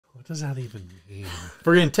What does that even mean?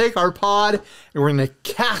 We're going to take our pod and we're going to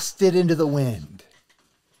cast it into the wind.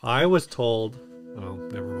 I was told... Oh,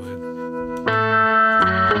 never mind.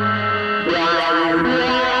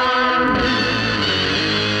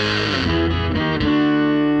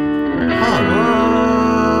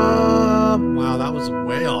 Wow, that was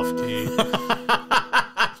way off key.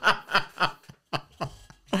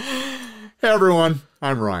 Hey, everyone.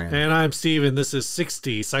 I'm Ryan. And I'm Steven. This is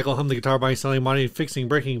 60. Cycle, hum the guitar, buying, selling, modding, fixing,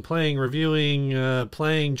 breaking, playing, reviewing,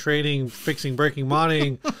 playing, trading, fixing, breaking,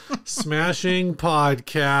 modding, smashing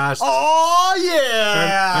podcast. Oh,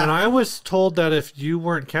 yeah! And I was told that if you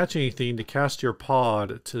weren't catching anything, to cast your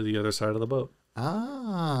pod to the other side of the boat.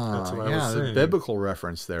 Ah, that's what I yeah, was the saying. biblical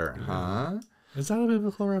reference there, huh? Is that a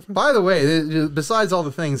biblical reference? By the way, besides all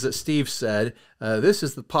the things that Steve said, this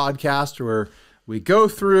is the podcast where we go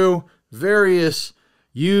through various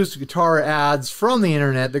used guitar ads from the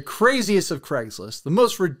internet, the craziest of Craigslist, the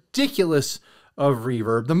most ridiculous of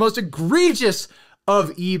Reverb, the most egregious of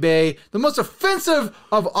eBay, the most offensive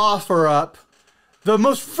of OfferUp, the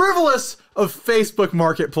most frivolous of Facebook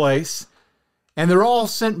Marketplace, and they're all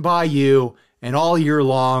sent by you, and all year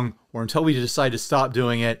long, or until we decide to stop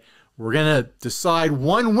doing it, we're going to decide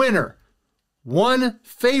one winner, one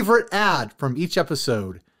favorite ad from each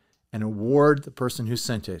episode, and award the person who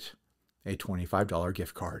sent it a $25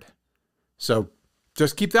 gift card. So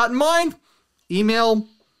just keep that in mind. Email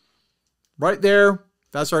right there.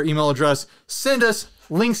 That's our email address. Send us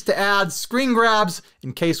links to ads, screen grabs,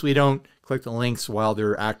 in case we don't click the links while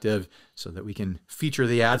they're active so that we can feature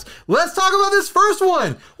the ads. Let's talk about this first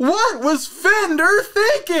one. What was Fender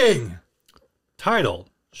thinking? Title: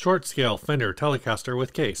 Short scale Fender Telecaster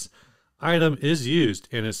with case. Item is used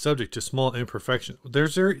and is subject to small imperfection.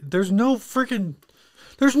 There's no freaking...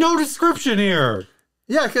 There's no description here.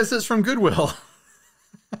 Yeah, because it's from Goodwill.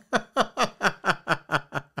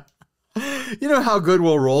 You know how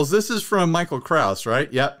Goodwill rolls. This is from Michael Krause,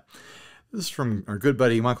 right? Yep. This is from our good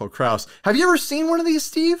buddy Michael Krause. Have you ever seen one of these,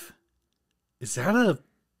 Steve? Is that a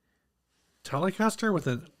Telecaster with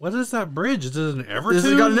an... What is that bridge? Is it an Evertune? This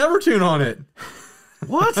has got an Evertune on it.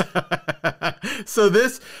 What? So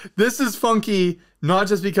this is funky, not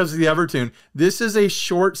just because of the Evertune. This is a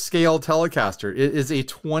short scale Telecaster. It is a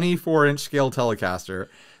 24-inch scale Telecaster.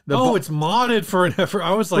 It's modded for an Evertune.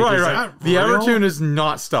 I was like, right, is right. that The real? Evertune is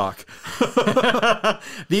not stock.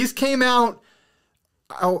 These came out,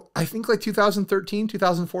 I think like 2013,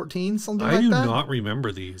 2014, something like that. I do not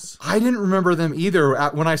remember these. I didn't remember them either.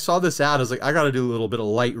 When I saw this ad, I was like, I got to do a little bit of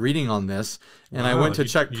light reading on this. And I went to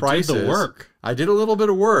check prices. You did the work. I did a little bit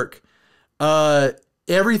of work.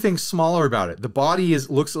 Everything's smaller about it. The body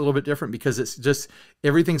looks a little bit different because it's just,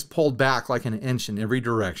 everything's pulled back like an inch in every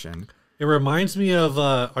direction. It reminds me of,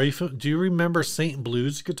 do you remember St.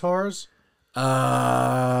 Blues guitars?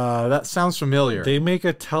 That sounds familiar. They make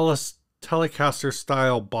a Telecaster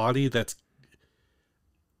style body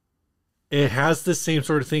it has the same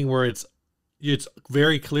sort of thing where it's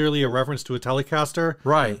very clearly a reference to a Telecaster.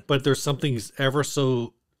 Right. But there's something ever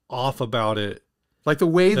so off about it. Like the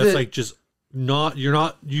way that's that... like just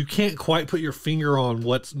you can't quite put your finger on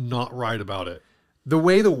what's not right about it. The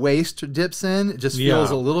way the waist dips in, it just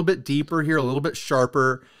feels a little bit deeper here, a little bit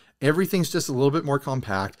sharper. Everything's just a little bit more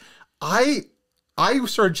compact. I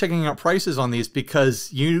started checking out prices on these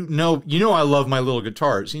because you know I love my little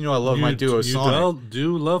guitars. You know I love my Duosonic. You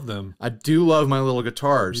do love them. I do love my little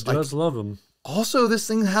guitars. He does love them. Also, this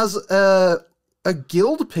thing has a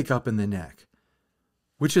guild pickup in the neck,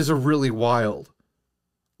 which is a really wild,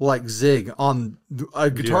 like zig on a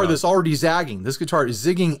guitar that's already zagging. This guitar is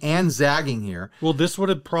zigging and zagging here. Well, this would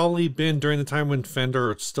have probably been during the time when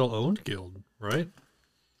Fender still owned Guild, right?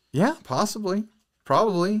 Yeah, possibly.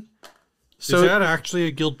 Probably. So is that actually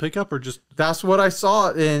a Guild pickup or just... That's what I saw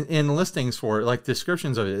in listings for it, like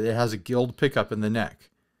descriptions of it. It has a Guild pickup in the neck.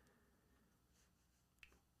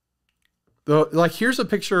 Like, here's a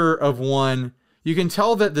picture of one. You can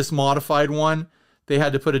tell that this modified one, they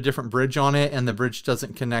had to put a different bridge on it, and the bridge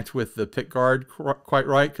doesn't connect with the pick guard quite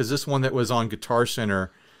right, because this one that was on Guitar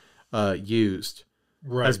Center used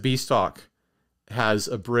as B-stock has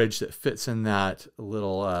a bridge that fits in that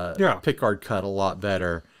little pick guard cut a lot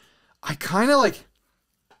better. I kind of like...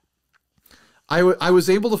 I was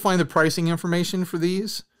able to find the pricing information for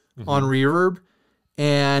these on Reverb,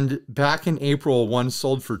 and back in April, one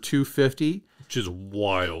sold for $250. Which is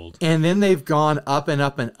wild. And then they've gone up and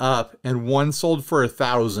up and up, and one sold for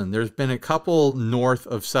 $1,000. There's been a couple north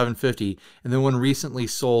of $750, and then one recently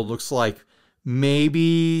sold, looks like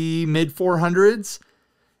maybe mid 400s.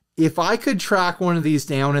 If I could track one of these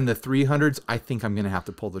down in the 300s, I think I'm going to have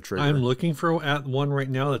to pull the trigger. I'm looking for one right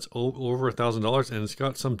now that's over $1,000, and it's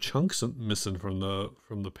got some chunks missing from the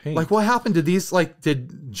paint. Like, what happened to these? Like,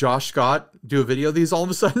 did Josh Scott do a video of these all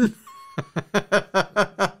of a sudden?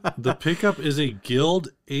 The pickup is a Guild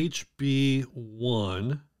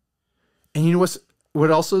HB1. And you know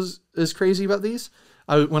what else is crazy about these?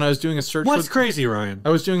 When I was doing a search. What's crazy, Ryan? I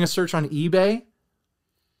was doing a search on eBay.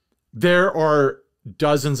 There are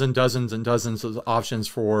dozens and dozens and dozens of options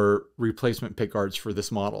for replacement pickguards for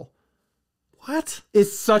this model. What?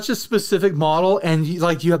 It's such a specific model, and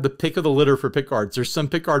you have the pick of the litter for pickguards. There's some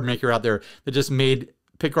pickguard maker out there that just made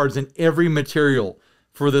pickguards in every material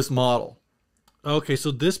for this model. Okay,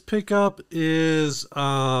 so this pickup is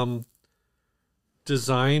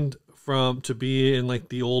designed to be in like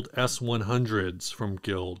the old S100s from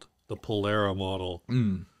Guild, the Polera model.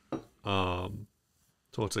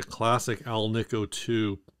 So it's a classic Alnico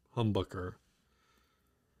 2 humbucker.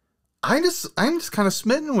 I'm just kind of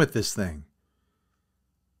smitten with this thing.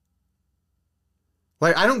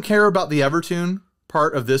 Like, I don't care about the Evertune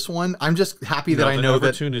part of this one. I'm just happy that I know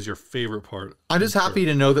that Evertune is your favorite part. I'm just happy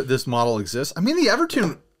to know that this model exists. I mean, the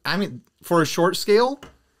Evertune, for a short scale,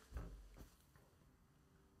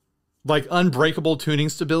 like unbreakable tuning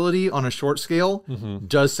stability on a short scale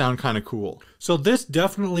does sound kind of cool. So this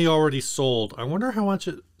definitely already sold. I wonder how much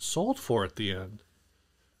it sold for at the end.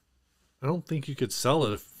 I don't think you could sell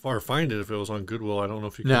it or find it if it was on Goodwill. I don't know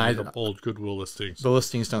if you can look up old Goodwill listings. The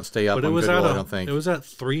listings don't stay up on Goodwill, I don't think. It was at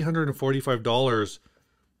 $345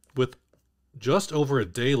 with just over a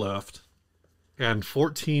day left and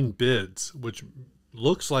 14 bids, which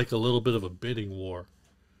looks like a little bit of a bidding war.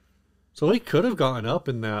 So it could have gotten up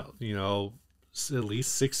in that, at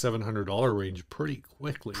least $600-700 range pretty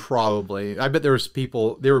quickly. Probably. I bet there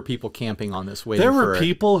were people camping on this waiting There for were it.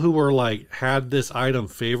 people who were like, had this item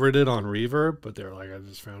favorited on Reverb, but they're like, I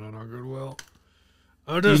just found it on Goodwill.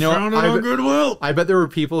 Found it on Goodwill. I bet there were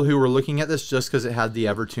people who were looking at this just because it had the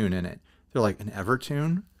Evertune in it. They're like, an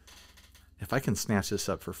Evertune? If I can snatch this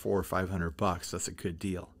up for $400 or $500, that's a good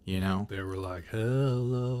deal, They were like,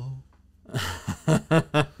 hello.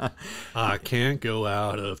 I can't go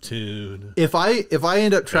out of tune. If I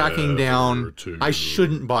end up tracking down, I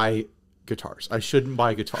shouldn't buy guitars.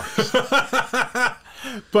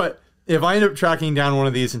 But if I end up tracking down one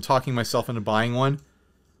of these and talking myself into buying one,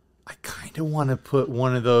 I kind of want to put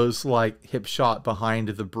one of those like hip shot behind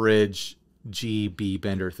the bridge GB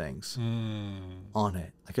bender things on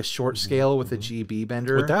it, like a short scale with a GB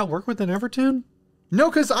bender. Would that work with an Evertune? No,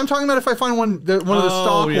 because I'm talking about if I find one of the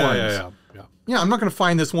stock ones. Yeah, I'm not going to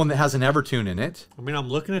find this one that has an Evertune in it. I mean, I'm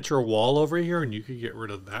looking at your wall over here, and you could get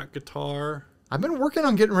rid of that guitar. I've been working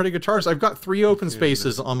on getting rid of guitars. I've got 3 open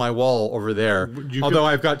spaces on my wall over there. Although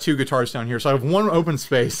I've got 2 guitars down here, so I have 1 open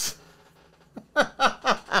space.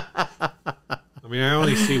 I mean, I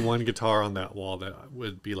only see 1 guitar on that wall that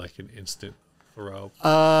would be like an instant throw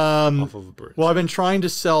off of a bridge. Well, I've been trying to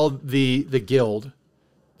sell the Guild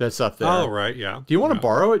that's up there. Oh, right, yeah. Do you want to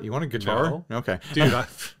borrow it? You want a guitar? No. Okay. Dude,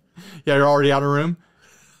 yeah, you're already out of room?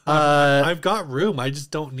 I've got room. I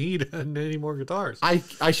just don't need any more guitars.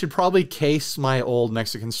 I should probably case my old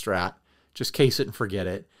Mexican Strat. Just case it and forget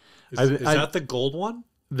it. Is that the gold one?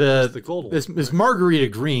 The gold one. It's margarita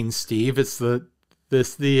green, Steve. It's the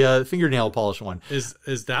fingernail polish one. Is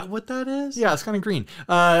that what that is? Yeah, it's kind of green.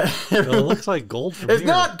 It looks like gold from It's here.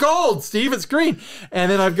 not gold, Steve. It's green.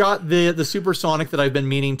 And then I've got the Supersonic that I've been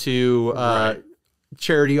meaning to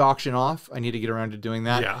charity auction off. I need to get around to doing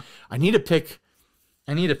that. Yeah. I need to pick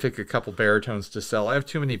a couple baritones to sell. I have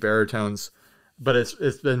too many baritones, but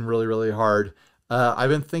it's been really, really hard. I've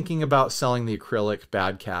been thinking about selling the acrylic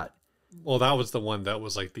Bad Cat. Well, that was the one that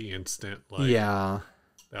was like the instant. Like, yeah.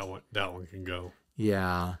 That one can go.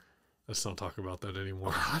 Yeah. Let's not talk about that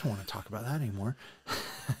anymore. I don't want to talk about that anymore.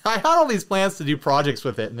 I had all these plans to do projects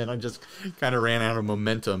with it, and then I just kind of ran out of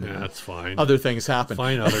momentum. Yeah, that's fine. Other things happen.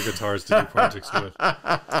 Find other guitars to do projects with.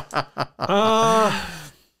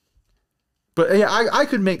 But yeah, I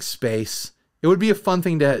could make space. It would be a fun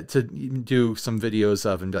thing to do some videos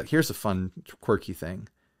of and be like, here's a fun, quirky thing.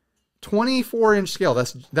 24-inch scale.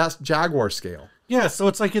 That's Jaguar scale. Yeah, so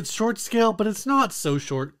it's like it's short scale, but it's not so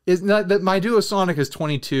short. Is not that my Duosonic is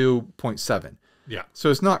 22.7. Yeah. So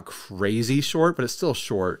it's not crazy short, but it's still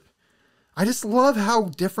short. I just love how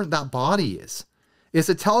different that body is. It's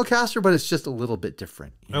a Telecaster, but it's just a little bit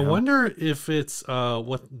different. I wonder if it's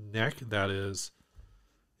what neck that is.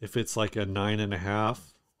 If it's like a 9.5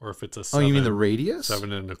 or if it's a 7. Oh, you mean the radius? 7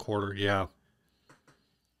 1/4, yeah.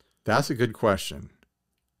 That's a good question.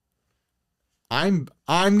 I'm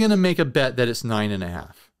gonna make a bet that it's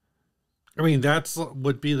 9.5. I mean, that's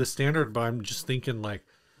would be the standard, but I'm just thinking like,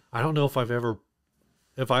 I don't know if I've never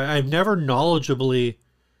knowledgeably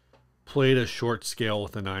played a short scale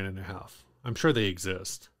with a 9.5. I'm sure they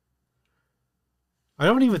exist. I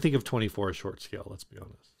don't even think of 24 as short scale. Let's be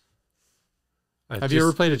honest. Have you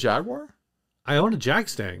ever played a Jaguar? I own a Jag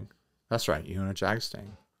Stang. That's right. You own a Jag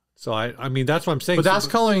Stang. So I mean, that's what I'm saying. But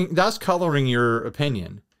that's coloring your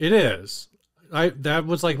opinion. It is. That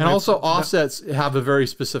was like, and also offsets have a very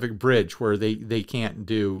specific bridge where they can't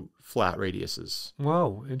do flat radiuses.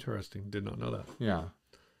 Whoa, interesting. Did not know that. Yeah.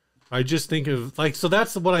 I just think of like, so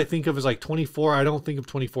that's what I think of as like 24. I don't think of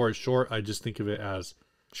 24 as short. I just think of it as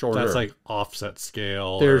shorter. That's like offset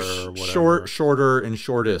scale. There's short, shorter, and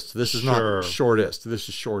shortest. This is not shortest. This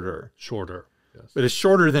is shorter. Shorter. Yes. But it's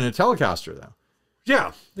shorter than a Telecaster, though.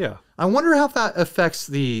 Yeah. Yeah. I wonder how that affects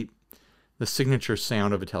the signature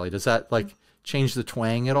sound of a Tele. Does that like change the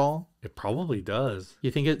twang at all? It probably does. You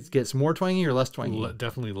think it gets more twangy or less twangy?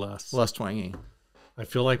 Definitely less. Less twangy. I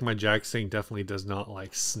feel like my Jag Stang definitely does not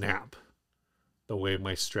like snap the way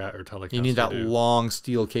my Strat or Telecaster You need that long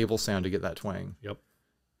steel cable sound to get that twang. Yep.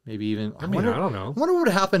 Maybe even... I don't know. I wonder what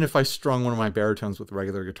would happen if I strung one of my baritones with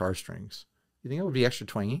regular guitar strings. You think it would be extra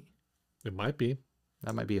twangy? It might be.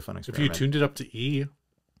 That might be a fun experiment. If you tuned it up to E.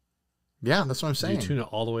 Yeah, that's what I'm saying. You tune it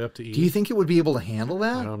all the way up to E. Do you think it would be able to handle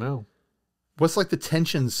that? I don't know. What's like the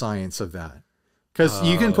tension science of that? Because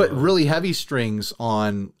you can put really heavy strings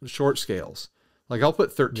on short scales. Like I'll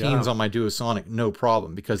put 13s on my Duosonic, no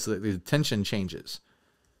problem, because the tension changes.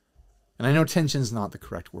 And I know tension's not the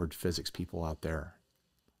correct word, physics people out there,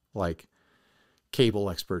 like cable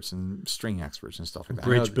experts and string experts and stuff like that.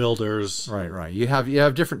 Bridge builders. Right. You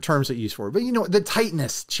have different terms that you use for it, but you know the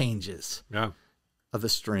tightness changes. Yeah. Of the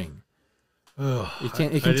string. Oh, it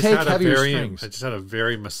can take heavier strings. I just had a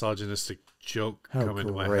very misogynistic joke come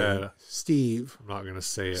into my head. Steve. I'm not going to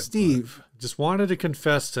say it. Steve. Just wanted to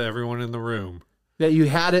confess to everyone in the room. That you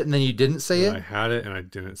had it and then you didn't say it? I had it and I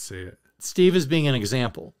didn't say it. Steve is being an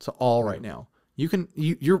example to all right now.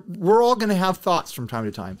 We're all going to have thoughts from time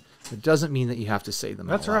to time. It doesn't mean that you have to say them.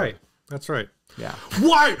 That's right. That's right. Yeah.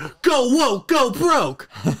 Why? Go woke, go broke.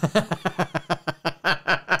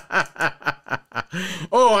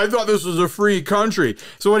 Oh, I thought this was a free country.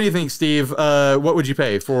 So what do you think, Steve? What would you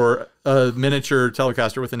pay for a miniature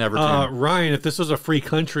Telecaster with an Evertune? Ryan, if this was a free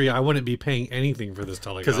country, I wouldn't be paying anything for this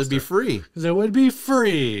Telecaster. Because it'd be free. Because it would be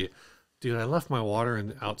free. Dude, I left my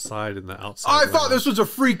water outside in the outside. I thought this was a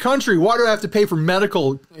free country. Why do I have to pay for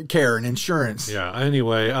medical care and insurance? Yeah,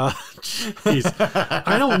 anyway, jeez.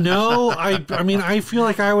 I don't know. I mean, I feel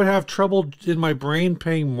like I would have trouble in my brain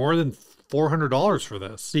paying more than $400 for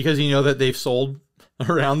this. Because you know that they've sold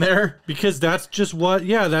around there? Because that's just what,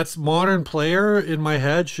 that's modern player in my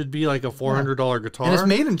head should be like a $400 guitar. And it's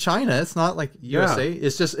made in China. It's not like USA.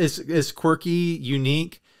 It's just, it's quirky,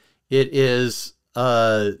 unique. It is,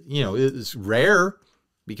 it's rare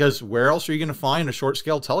because where else are you going to find a short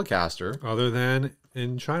scale Telecaster? Other than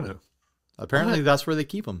in China. Apparently that's where they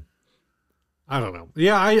keep them. I don't know.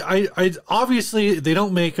 Yeah, I obviously they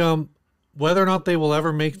don't make them. Whether or not they will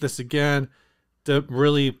ever make this again, that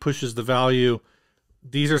really pushes the value.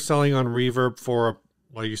 These are selling on Reverb for,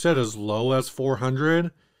 like you said, as low as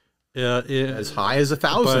 400, as high as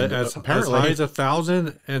 1,000. As high as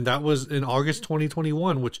 1,000, and that was in August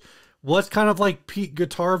 2021, which was kind of like peak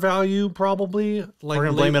guitar value, probably. Like we're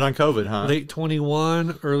gonna blame it on COVID, huh? Late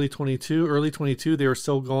 21, early 22. Early 22, they were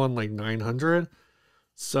still going like 900.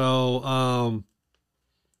 So,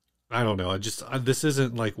 I don't know. This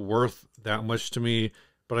isn't like worth that much to me,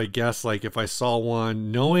 but I guess like if I saw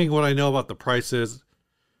one, knowing what I know about the prices,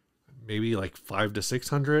 maybe like 500 to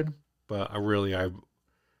 600. But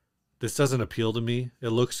this doesn't appeal to me. It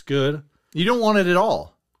looks good. You don't want it at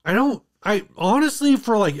all. I honestly,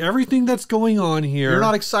 for like everything that's going on here, you're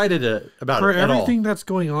not excited about it at all. For everything that's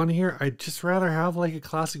going on here, I'd just rather have like a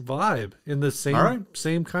classic vibe in the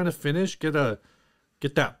same kind of finish. Get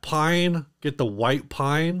that pine, get the white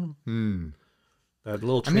pine. That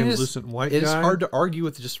little translucent white guy. It's hard to argue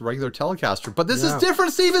with just a regular Telecaster, but this is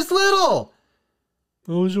different, Steve. It's little.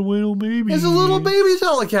 Oh, it's a little baby. It's a little baby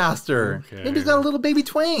Telecaster. Okay. Maybe it's got a little baby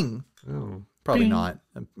twang. Oh. Probably not.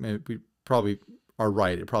 We probably are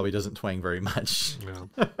right. It probably doesn't twang very much. No.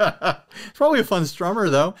 It's probably a fun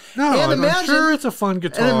strummer, though. No, I'm sure it's a fun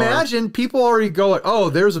guitar. And imagine people already go,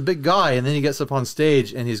 oh, there's a big guy, and then he gets up on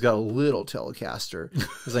stage, and he's got a little Telecaster.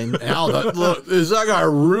 He's like, look, is that guy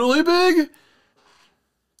really big?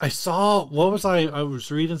 I was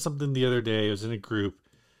reading something the other day. I was in a group.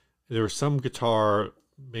 There was some guitar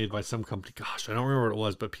made by some company. Gosh, I don't remember what it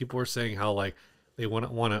was, but people were saying how like they want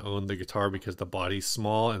to own the guitar because the body's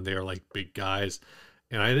small and they're like big guys.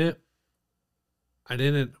 And I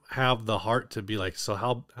didn't have the heart to be like, so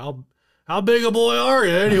how big a boy are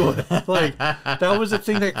you anyway? Like, that was the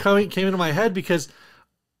thing that came into my head, because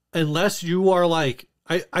unless you are like,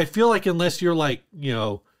 I feel like unless you're like, you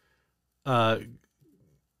know,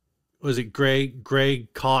 was it Greg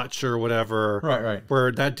Koch or whatever? Right.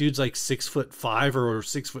 Where that dude's like 6'5" or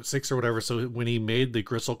 6'6" or whatever. So when he made the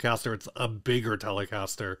Gristlecaster, it's a bigger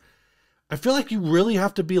Telecaster. I feel like you really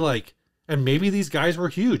have to be like, and maybe these guys were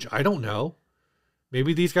huge. I don't know.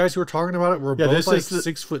 Maybe these guys who were talking about it were both like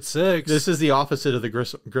 6'6". This is the opposite of the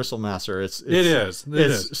Gristlecaster. It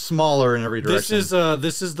is smaller in every direction.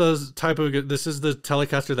 This is the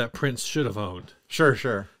Telecaster that Prince should have owned.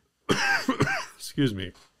 Sure. Excuse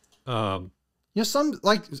me. Some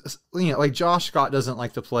like Josh Scott doesn't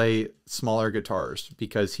like to play smaller guitars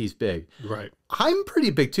because he's big. Right. I'm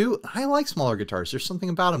pretty big too. I like smaller guitars. There's something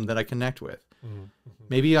about them that I connect with. Mm-hmm.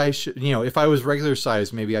 Maybe I should, if I was regular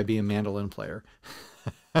size, maybe I'd be a mandolin player.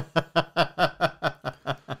 You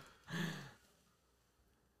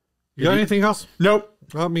got anything else? Nope.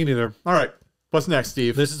 Not me neither. All right. What's next,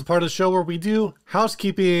 Steve? This is the part of the show where we do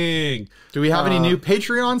housekeeping. Do we have any new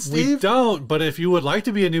Patreon, Steve? We don't, but if you would like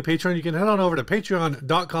to be a new patron, you can head on over to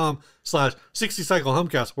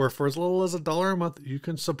patreon.com/60cyclehumcast, where for as little as $1 a month, you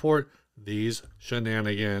can support these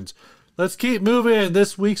shenanigans. Let's keep moving.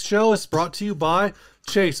 This week's show is brought to you by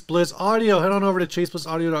Chase Bliss Audio. Head on over to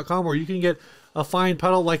chaseblissaudio.com, where you can get a fine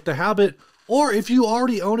pedal like the Habit, or if you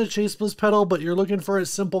already own a Chase Bliss pedal but you're looking for a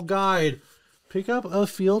simple guide, pick up a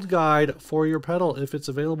field guide for your pedal. If it's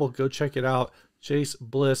available, go check it out.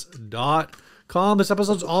 chasebliss.com. This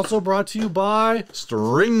episode's also brought to you by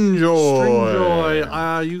Stringjoy.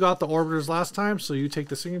 You got the Orbiters last time, so you take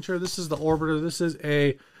the Signature. This is the Orbiter. This is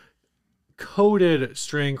a coated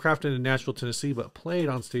string crafted in Nashville, Tennessee, but played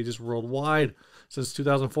on stages worldwide since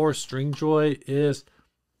 2004. Stringjoy is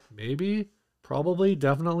probably,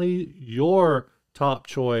 definitely your top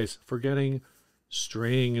choice for getting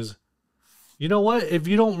strings. You know what? If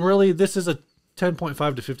you don't really, this is a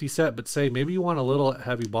 10.5 to 50 set, but say maybe you want a little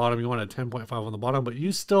heavy bottom, you want a 10.5 on the bottom, but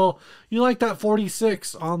you like that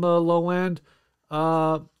 46 on the low end,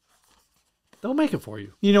 they'll make it for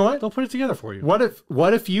you. You know what? They'll put it together for you.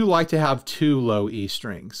 What if you like to have 2 low E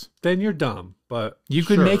strings? Then you're dumb, but you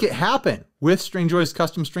could make it happen with Stringjoy's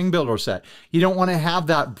custom string builder set. You don't want to have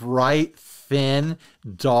that bright, thin,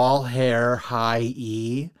 doll hair high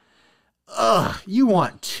E. You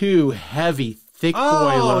want 2 heavy, thick boy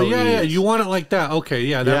low E's. Yeah. You want it like that. Okay,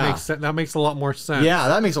 yeah, that makes a lot more sense. Yeah,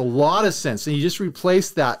 that makes a lot of sense. And you just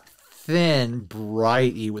replace that thin,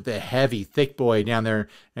 bright E with a heavy, thick boy down there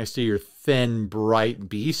next to your thin, bright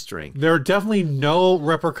B string. There are definitely no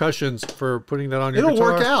repercussions for putting that on your guitar. It'll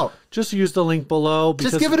work out. Just use the link below.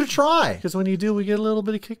 Just give it a try. Because when you do, we get a little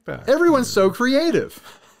bit of kickback. Everyone's so creative.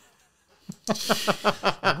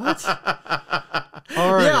 What?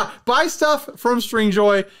 All right. Yeah, buy stuff from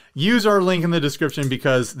Stringjoy. Use our link in the description,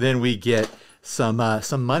 because then we get some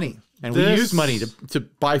money. And we use money to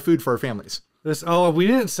buy food for our families. We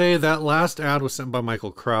didn't say that last ad was sent by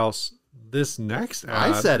Michael Krause. This next ad...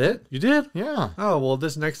 I said it. You did? Yeah. Oh, well,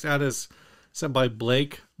 this next ad is sent by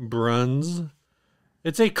Blake Bruns.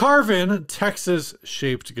 It's a Carvin Texas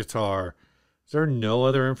shaped guitar. Is there no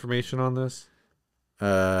other information on this?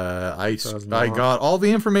 I got all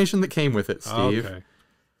the information that came with it, Steve. Okay.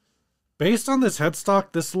 Based on this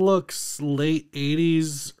headstock, this looks late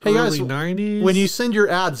 80s, early 90s. When you send your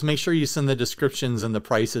ads, make sure you send the descriptions and the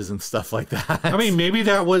prices and stuff like that. I mean, maybe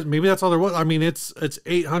that's all there was. I mean, it's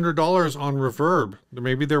 $800 on Reverb.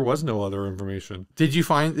 Maybe there was no other information. Did you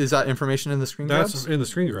find, is that information in the screen grab? That's in the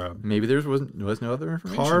screen grab. Maybe there was no other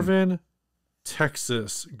information. Carvin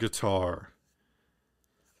Texas guitar.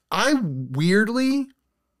 I weirdly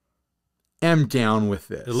am down with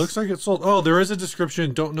this. It looks like it's sold. Oh, there is a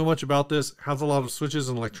description. Don't know much about this. Has a lot of switches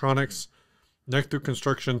and electronics. Neck through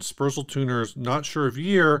construction. Spursel tuners. Not sure of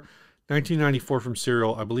year. 1994 from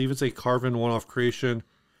Serial. I believe it's a Carvin one-off creation.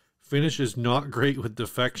 Finish is not great with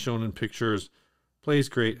defects shown in pictures. Plays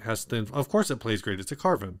great. Has thin. Of course it plays great. It's a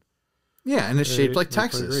Carvin. Yeah, and it's shaped like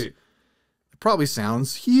Texas. It probably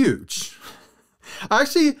sounds huge. I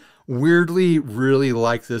actually weirdly really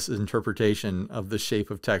like this interpretation of the shape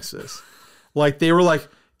of Texas. Like, they were like,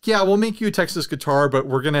 yeah, we'll make you a Texas guitar, but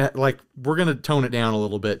we're gonna tone it down a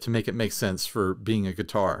little bit to make it make sense for being a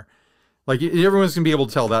guitar. Like, everyone's gonna be able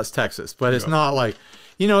to tell that's Texas, but it's not like,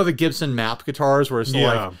 the Gibson map guitars where it's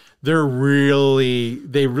like they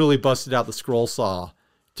really busted out the scroll saw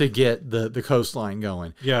to get the coastline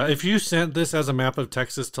going. Yeah, if you sent this as a map of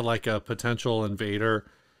Texas to like a potential invader,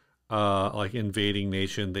 like invading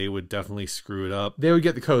nation, they would definitely screw it up. They would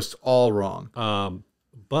get the coast all wrong.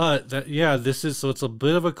 But that, yeah, this is, so it's a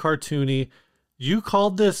bit of a cartoony. You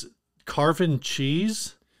called this Carvin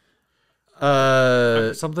cheese?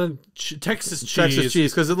 Something Texas cheese. Texas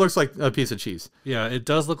cheese, because it looks like a piece of cheese. Yeah, it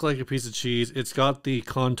does look like a piece of cheese. It's got the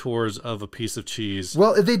contours of a piece of cheese.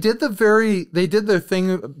 Well, they did the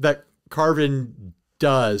thing that Carvin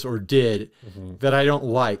does or did that I don't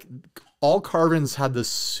like. All Carvins had the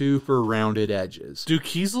super rounded edges. Do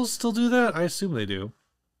Kiesels still do that? I assume they do.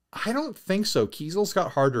 I don't think so. Kiesel's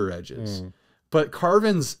got harder edges, but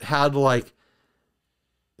Carvins had like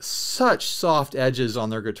such soft edges on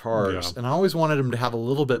their guitars, and I always wanted them to have a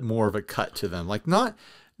little bit more of a cut to them, like not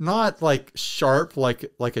like sharp like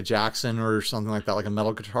a Jackson or something like that, like a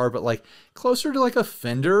metal guitar, but like closer to like a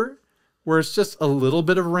Fender, where it's just a little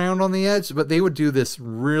bit of round on the edge. But they would do this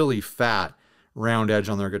really fat round edge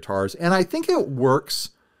on their guitars, and I think it works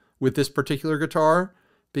with this particular guitar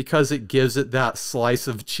because it gives it that slice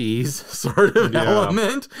of cheese sort of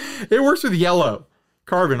element. It works with yellow.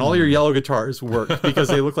 Carvin, all your yellow guitars work because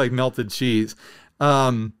they look like melted cheese.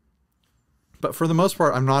 But for the most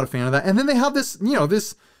part, I'm not a fan of that. And then they have this,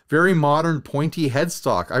 this very modern pointy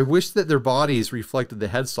headstock. I wish that their bodies reflected the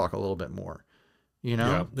headstock a little bit more.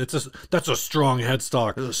 Yeah, that's a strong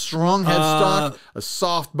headstock. It's a strong headstock, a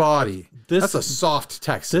soft body. That's a soft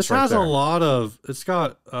Texas. This right has there. a lot of. It's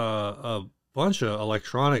got a bunch of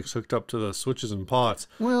electronics hooked up to the switches and pots.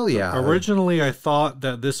 Well, yeah. Originally, I thought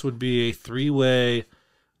that this would be a three-way.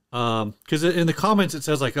 Because in the comments it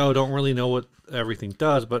says like, oh, don't really know what everything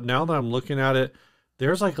does. But now that I'm looking at it,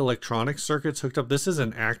 there's like electronic circuits hooked up. This is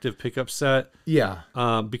an active pickup set. Yeah.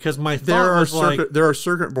 Because my thought was there are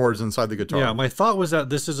circuit boards inside the guitar. Yeah, my thought was that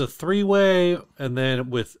this is a three-way, and then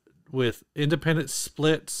with independent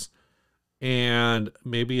splits and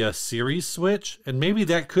maybe a series switch, and maybe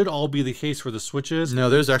that could all be the case for the switches. No,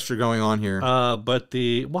 there's extra going on here. But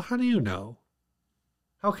how do you know?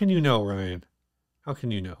 How can you know, Ryan? How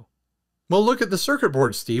can you know? Well, look at the circuit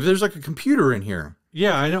board, Steve. There's like a computer in here.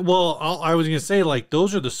 Yeah, I know. Well, I was going to say, like,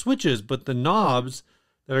 those are the switches, but the knobs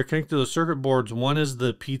that are connected to the circuit boards, one is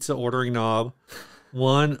the pizza ordering knob,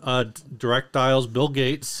 one direct dials Bill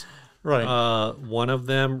Gates. Right. One of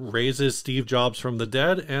them raises Steve Jobs from the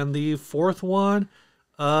dead, and the fourth one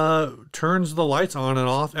turns the lights on and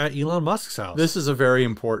off at Elon Musk's house. This is a very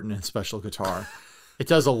important and special guitar. It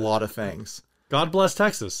does a lot of things. God bless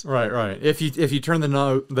Texas. Right, right. If you turn the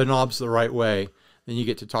knobs the right way, then you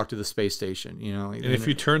get to talk to the space station. And if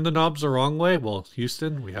you turn the knobs the wrong way, well,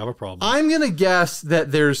 Houston, we have a problem. I'm gonna guess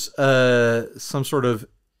that there's some sort of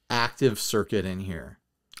active circuit in here.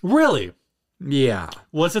 Really? Yeah.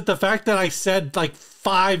 Was it the fact that I said like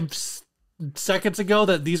 5 seconds ago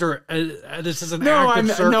that these are this is an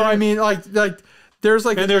active circuit? No, I mean like there's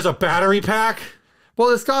like, and there's a battery pack. Well,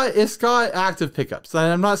 it's got active pickups.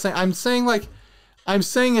 I'm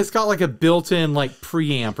saying it's got like a built-in like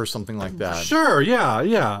preamp or something like that. Sure,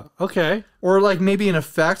 yeah, okay. Or like maybe an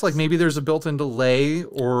effect, like maybe there's a built-in delay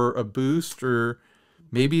or a boost or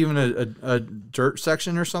maybe even a dirt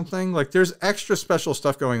section or something. Like there's extra special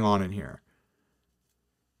stuff going on in here.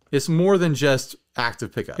 It's more than just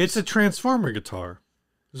active pickups. It's a transformer guitar.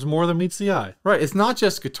 There's more than meets the eye. Right, it's not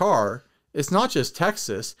just guitar. It's not just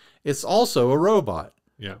Texas. It's also a robot.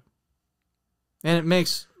 Yeah. And it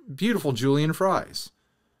makes beautiful julienne fries.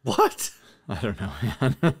 What? I don't know,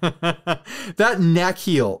 man. That neck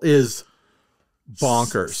heel is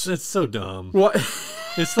bonkers. It's so dumb. What?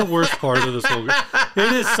 It's the worst part of this whole.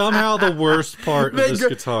 It is somehow the worst part of this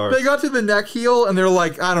guitar. They got to the neck heel and they're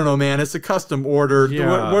like, I don't know, man. It's a custom order.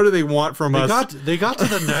 Yeah. What do they want from us? They got to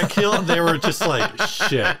the neck heel and they were just like,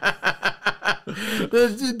 shit.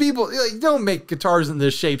 People don't make guitars in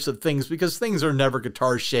the shapes of things because things are never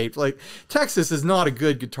guitar shaped. Like Texas is not a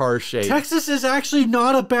good guitar shape. Texas is actually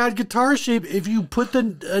not a bad guitar shape if you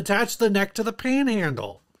attach the neck to the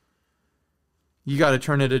panhandle. You got to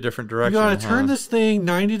turn it a different direction. You got to turn this thing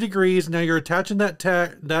 90 degrees. Now you're attaching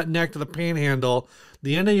that neck to the panhandle.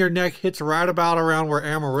 The end of your neck hits right about around where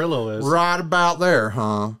Amarillo is. Right about there,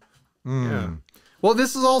 huh? Yeah. Well,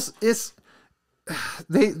 this is also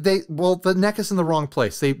the neck is in the wrong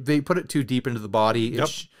place. They put it too deep into the body. Yep.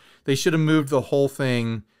 They should have moved the whole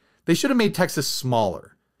thing. They should have made Texas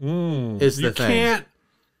smaller. Is the thing.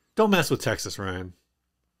 Don't mess with Texas, Ryan.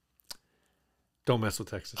 Don't mess with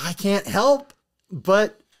Texas. I can't help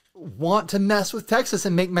but want to mess with Texas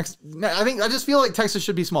and make I just feel like Texas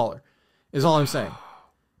should be smaller. Is all I'm saying.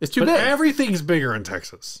 It's too big. Everything's bigger in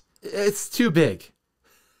Texas. It's too big.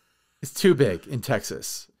 It's too big in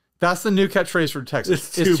Texas. That's the new catchphrase for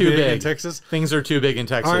Texas. It's too big in Texas. Things are too big in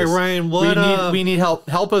Texas. All right, Ryan. We need help.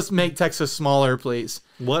 Help us make Texas smaller, please.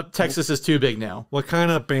 Texas is too big now. What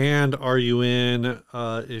kind of band are you in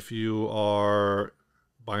if you are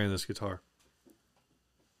buying this guitar?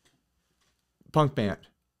 Punk band.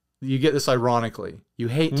 You get this ironically. You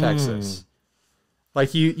hate Texas.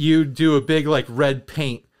 Like you do a big like red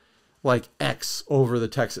paint like X over the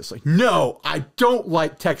Texas. Like, no, I don't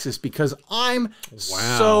like Texas because I'm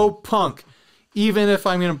so punk. Even if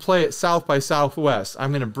I'm going to play at South by Southwest,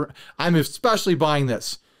 I'm especially buying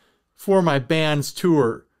this for my band's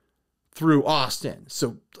tour through Austin.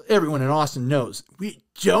 So everyone in Austin knows we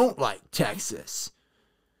don't like Texas.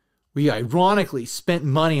 We ironically spent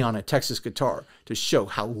money on a Texas guitar to show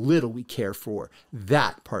how little we care for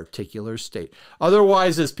that particular state.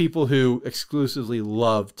 Otherwise, it's people who exclusively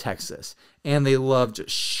love Texas and they love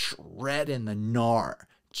just shredding the gnar,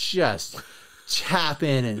 just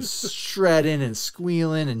tapping and shredding and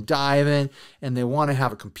squealing and diving, and they want to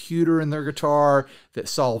have a computer in their guitar that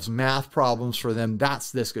solves math problems for them. That's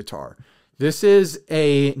this guitar. This is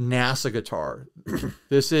a NASA guitar.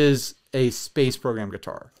 This is a space program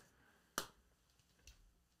guitar.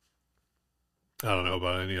 I don't know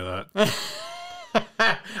about any of that.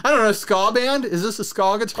 I don't know. Ska band? Is this a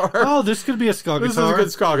ska guitar? Oh, this could be a ska guitar. This is a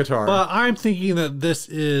good ska guitar. But I'm thinking that this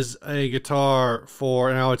is a guitar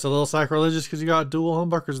for, now it's a little sacrilegious because you got dual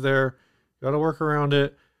humbuckers there. Got to work around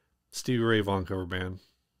it. Stevie Ray Vaughan cover band.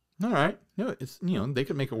 All right. Yeah, it's, they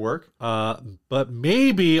could make it work. But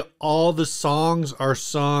maybe all the songs are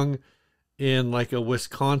sung in like a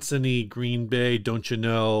Wisconsin-y Green Bay, don't you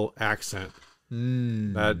know, accent.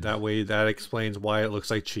 That way, that explains why it looks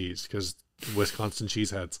like cheese, because Wisconsin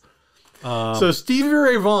cheeseheads. So Stevie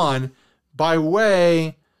Ray Vaughan, by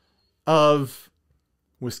way of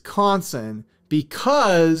Wisconsin,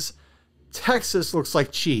 because Texas looks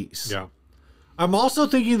like cheese. Yeah. I'm also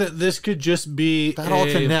thinking that this could just be... That all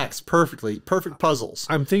connects perfectly. Perfect puzzles.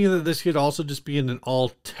 I'm thinking that this could also just be in an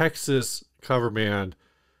all-Texas cover band.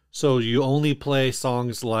 So you only play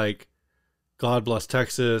songs like God Bless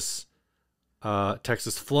Texas...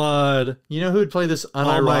 Texas Flood. You know who would play this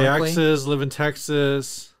unironically? All My Exes Live in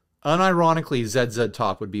Texas. Unironically, ZZ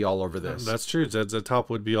Top would be all over this. That's true. ZZ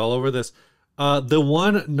Top would be all over this. The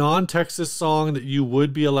one non-Texas song that you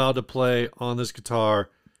would be allowed to play on this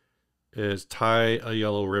guitar is Tie a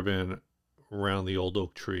Yellow Ribbon Around the Old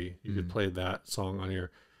Oak Tree. You could play that song on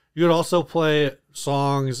here. You could also play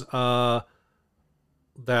songs that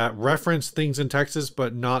reference things in Texas,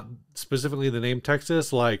 but not specifically the name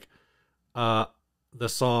Texas, like the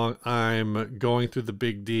song I'm Going Through the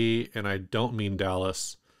Big D and I Don't Mean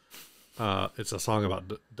Dallas. It's a song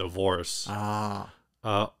about divorce.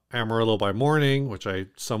 Amarillo by Morning, which I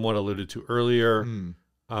somewhat alluded to earlier.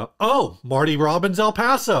 Marty Robbins El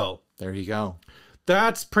Paso. There you go.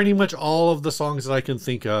 That's pretty much all of the songs that I can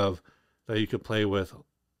think of that you could play with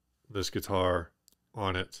this guitar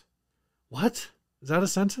on it. What? Is that a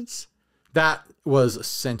sentence? That was a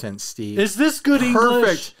sentence, Steve. Is this good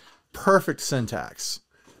English? Perfect syntax.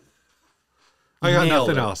 I got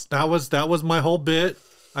nothing else. That was my whole bit.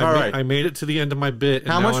 I made it to the end of my bit.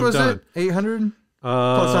 And how much was it? 800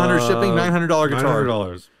 plus 100 shipping. $900 guitar.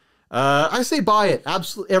 $900. I say buy it.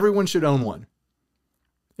 Absolutely, everyone should own one.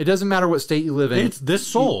 It doesn't matter what state you live in. This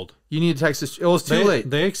sold. You need Texas. It was too late.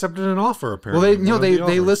 They accepted an offer. Apparently, well,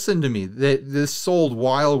 they listened to me. This sold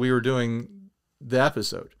while we were doing the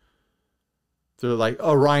episode. They're like,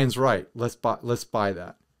 "Oh, Ryan's right. Let's buy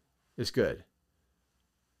that. It's good."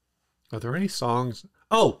 Are there any songs?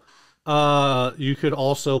 Oh, you could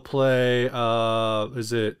also play.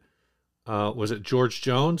 Was it George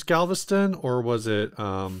Jones Galveston, or was it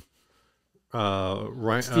Steve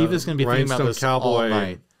is going to be thinking about this Cowboy all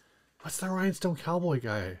night. What's that Rhinestone Cowboy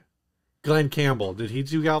guy? Glenn Campbell. Did he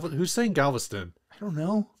do Galveston? Who's saying Galveston? I don't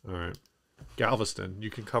know. All right, Galveston. You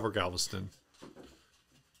can cover Galveston.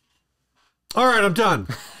 All right, I'm done.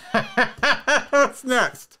 What's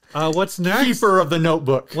next? What's next? Keeper of the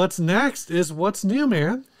notebook. What's next is what's new,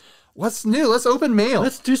 man. What's new? Let's open mail.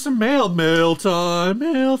 Let's do some mail. Mail time.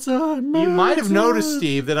 Mail time. Mail you might have time. noticed,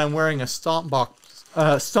 Steve, that I'm wearing a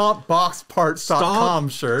stompboxparts.com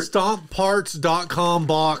shirt. Stompparts.com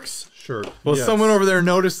box shirt. Well, someone over there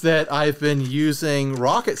noticed that I've been using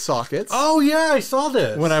rocket sockets. Oh, yeah, I saw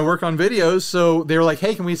this. When I work on videos. So they were like,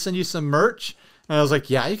 hey, can we send you some merch? And I was like,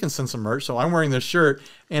 yeah, you can send some merch. So I'm wearing this shirt.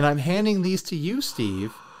 And I'm handing these to you,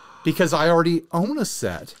 Steve, because I already own a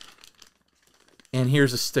set. And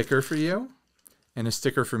here's a sticker for you. And a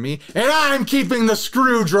sticker for me. And I'm keeping the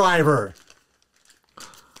screwdriver.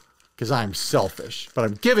 Because I'm selfish. But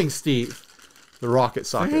I'm giving Steve the rocket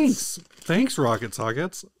sockets. Thanks, Rocket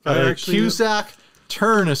Sockets. A Cusack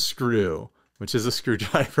turn-a-screw, which is a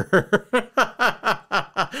screwdriver.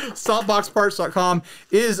 Stompboxparts.com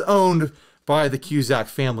is owned by the Cusack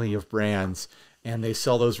family of brands, and they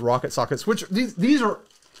sell those rocket sockets, which these are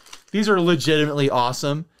legitimately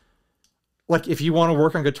awesome. Like if you want to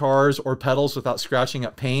work on guitars or pedals without scratching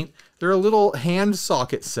up paint, they're a little hand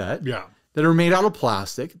socket set. Yeah. That are made out of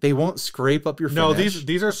plastic. They won't scrape up your finish. No,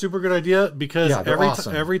 these are a super good idea because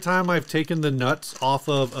awesome. every time I've taken the nuts off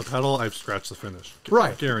of a pedal, I've scratched the finish.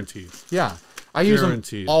 Right. Guaranteed. Yeah. I use them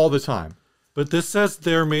all the time. But this says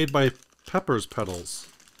they're made by Pepper's Pedals.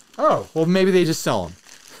 Oh, well, maybe they just sell them.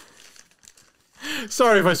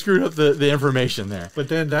 Sorry if I screwed up the information there. But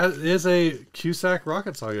then that is a Cusack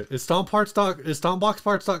rocket socket. Is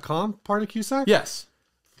StompBoxParts.com part of Cusack? Yes.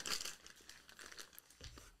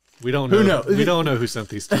 We don't know. Who knows? We don't know who sent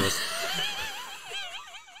these to us.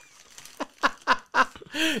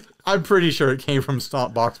 I'm pretty sure it came from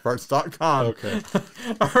StompBoxParts.com. Okay.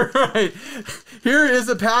 All right. Here is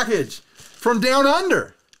a package from Down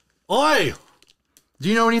Under. Oi! Do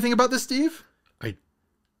you know anything about this, Steve? I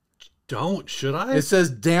don't. Should I? It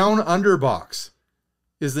says Down Under Box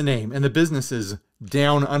is the name, and the business is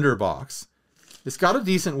Down Under Box. It's got a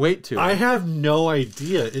decent weight to it. I have no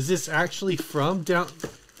idea. Is this actually from Down...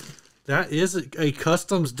 That is a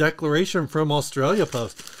customs declaration from Australia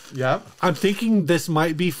Post. Yep. I'm thinking this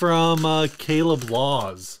might be from Caleb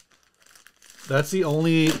Laws. That's the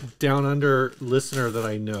only Down Under listener that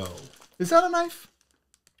I know. Is that a knife?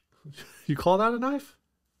 You call that a knife?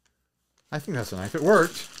 I think that's a knife. It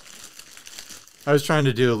worked. I was trying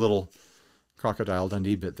to do a little Crocodile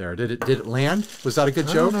Dundee bit there. Did it land? Was that a good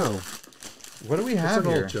joke? I don't know. What do we have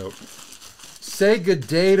here? It's an old joke. Say good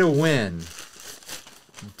day to win.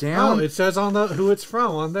 Down. Oh, it says on the who it's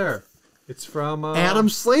from on there. It's from Adam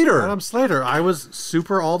Slater. Adam Slater. I was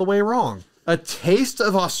super all the way wrong. A Taste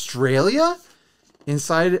of Australia?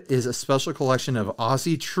 Inside is a special collection of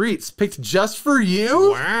Aussie treats picked just for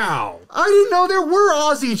you. Wow. I didn't know there were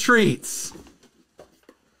Aussie treats.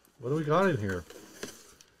 What do we got in here?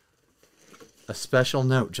 A special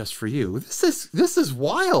note just for you. This is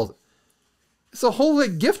wild. It's a whole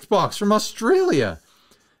gift box from Australia.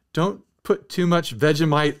 Don't put too much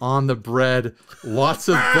Vegemite on the bread. Lots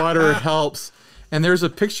of butter helps. And there's a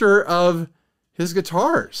picture of his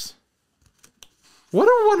guitars. What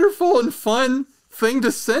a wonderful and fun thing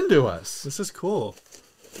to send to us. This is cool.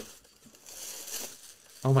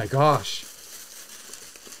 Oh my gosh.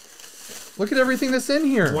 Look at everything that's in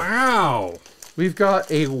here. Wow. We've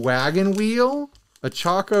got a wagon wheel, a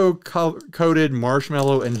choco-coated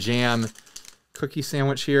marshmallow and jam cookie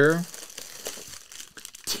sandwich here.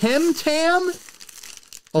 Tim Tam,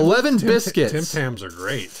 11 biscuits. Tim Tams are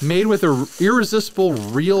great. Made with a irresistible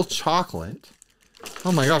real chocolate.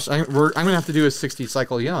 Oh my gosh, I'm gonna have to do a 60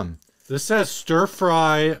 cycle yum. This says stir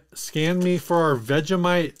fry. Scan me for our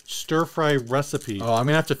Vegemite stir fry recipe. Oh, I'm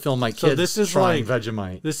gonna have to film my kids So this is trying like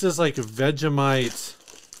Vegemite. This is like Vegemite.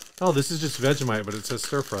 Oh, this is just Vegemite, but it says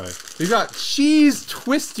stir fry. We've got cheese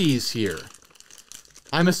twisties here.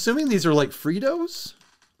 I'm assuming these are like Fritos.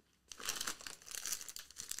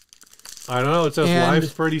 I don't know. It says And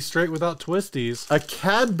life's pretty straight without twisties. A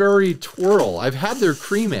Cadbury twirl. I've had their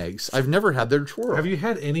cream eggs. I've never had their twirl. Have you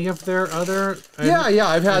had any of their other? Yeah.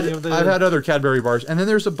 I've had other Cadbury bars, and then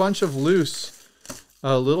there's a bunch of loose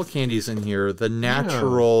little candies in here. The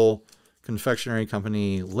Natural Confectionery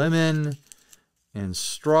Company lemon and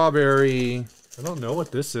strawberry. I don't know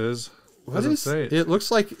what this is. What does it say? It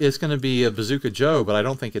looks like it's going to be a Bazooka Joe, but I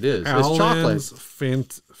don't think it is. It's chocolate.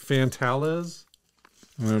 Fantales.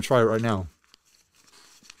 I'm going to try it right now.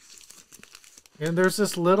 And there's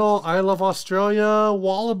this little I Love Australia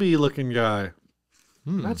wallaby looking guy.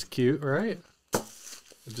 That's cute, right?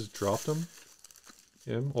 I just dropped him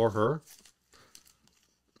or her.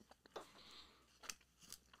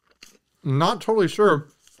 Not totally sure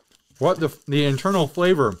what the internal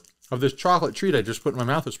flavor of this chocolate treat I just put in my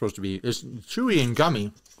mouth is supposed to be. It's chewy and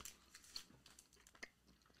gummy.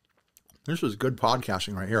 This is good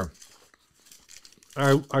podcasting right here.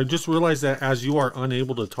 I just realized that as you are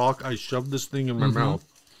unable to talk, I shoved this thing in my mouth.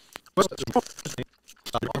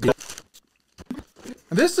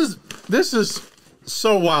 This is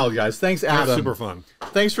so wild, guys. Thanks, Adam. That's super fun.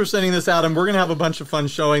 Thanks for sending this, Adam. We're gonna have a bunch of fun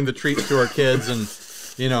showing the treats to our kids, and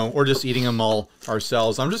or just eating them all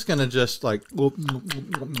ourselves. I'm just gonna like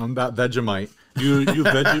that Vegemite. Are you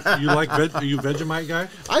Vegemite guy?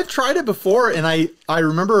 I've tried it before, and I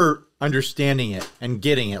remember understanding it and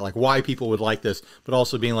getting it, like why people would like this, but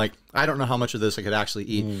also being like, I don't know how much of this I could actually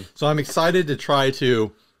eat. So I'm excited to try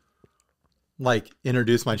to like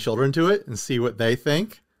introduce my children to it and see what they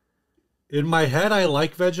think. In my head, I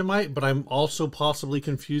like Vegemite, but I'm also possibly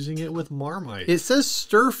confusing it with Marmite. It says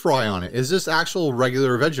stir fry on it. Is this actual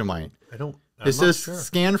regular Vegemite? It says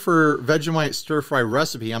scan for Vegemite stir fry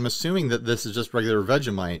recipe. I'm assuming that this is just regular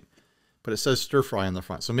Vegemite, but it says stir fry on the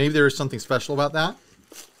front. So maybe there is something special about that.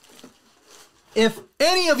 If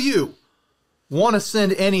any of you want to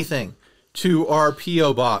send anything to our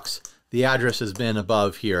P.O. box, the address has been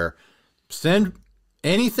above here. Send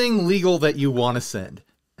anything legal that you want to send.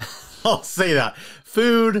 I'll say that.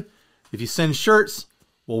 Food, if you send shirts,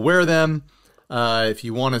 we'll wear them. If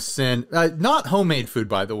you want to send, not homemade food,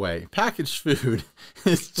 by the way, packaged food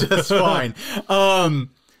is just fine.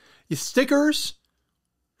 Stickers,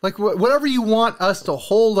 like whatever you want us to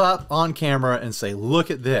hold up on camera and say, look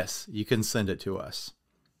at this, you can send it to us.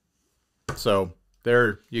 So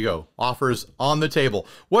there you go. Offers on the table.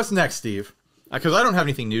 What's next, Steve? Because I don't have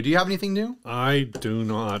anything new. Do you have anything new? I do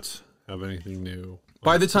not have anything new.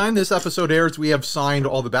 By the time this episode airs, we have signed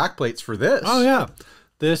all the backplates for this. Oh, yeah.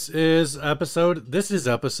 This is episode.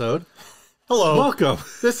 Hello. Welcome.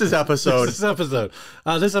 This is episode. This episode.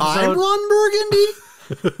 I'm Ron Burgundy.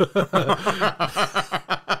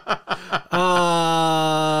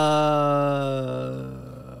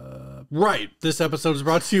 Right. This episode is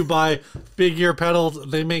brought to you by Big Ear Pedals.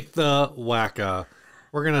 They make the Wacka.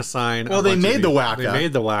 We're going to sign. Well, they made the Wacka. They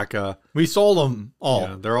made the Wacka. We sold them all.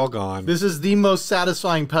 Yeah, they're all gone. This is the most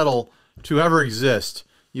satisfying pedal to ever exist.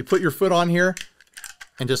 You put your foot on here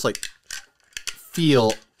and just like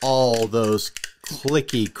feel all those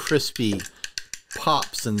clicky, crispy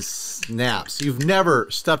pops and snaps. You've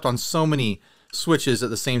never stepped on so many switches at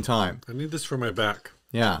the same time. I need this for my back.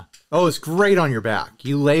 Yeah. Oh, it's great on your back.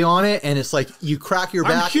 You lay on it and it's like you crack your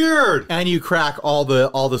back. I'm cured. And you crack all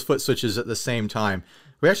the foot switches at the same time.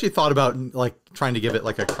 We actually thought about like trying to give it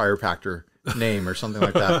like a chiropractor name or something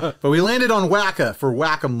like that. But we landed on Wacka for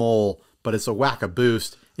Whack-A-Mole, but it's a Wacka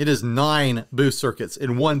Boost. It is 9 boost circuits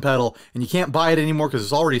in one pedal, and you can't buy it anymore because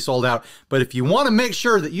it's already sold out. But if you want to make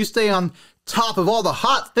sure that you stay on top of all the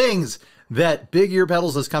hot things that Big Ear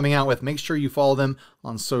Pedals is coming out with, make sure you follow them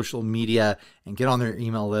on social media and get on their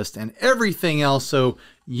email list and everything else so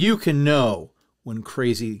you can know when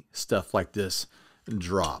crazy stuff like this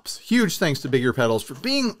drops. Huge thanks to Big Ear Pedals for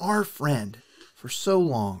being our friend for so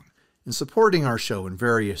long and supporting our show in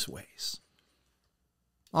various ways.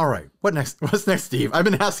 All right, what next? What's next, Steve? I've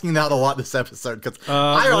been asking that a lot this episode because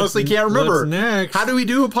I honestly can't remember. What's next? How do we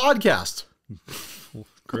do a podcast?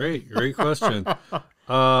 Great question.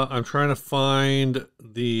 I'm trying to find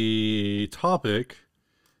the topic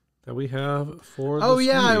that we have for this week.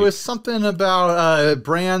 It was something about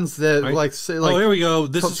brands that here we go.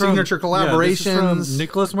 This is signature collaborations. Yeah, this is from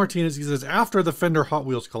Nicholas Martinez. He says, after the Fender Hot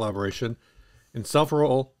Wheels collaboration and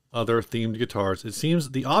several other themed guitars, it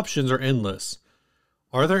seems the options are endless.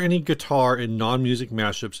 Are there any guitar and non-music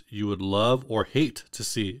mashups you would love or hate to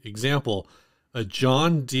see? Example, a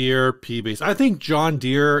John Deere P-Bass. I think John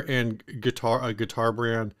Deere and a guitar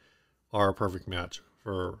brand are a perfect match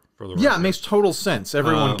for the record. Yeah, it makes total sense.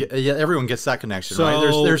 Everyone gets that connection, right?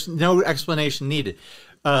 There's no explanation needed.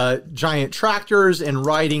 Giant tractors and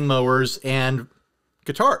riding mowers and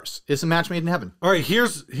guitars. It's a match made in heaven. All right,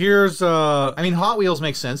 here's I mean, Hot Wheels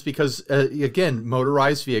makes sense because again,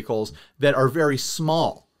 motorized vehicles that are very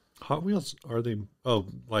small. Hot Wheels, are they? Oh,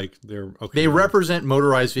 like they're okay. They represent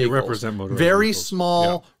motorized vehicles. They represent motorized very vehicles.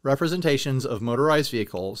 Small representations of motorized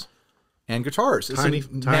vehicles and guitars.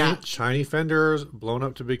 Tiny Fenders blown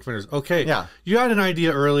up to big Fenders. Okay. Yeah. You had an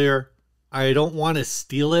idea earlier. I don't want to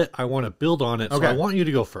steal it. I want to build on it. So I want you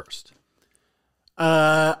to go first.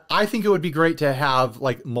 I think it would be great to have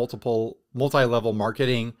like multi-level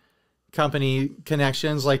marketing company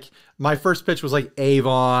connections. Like my first pitch was like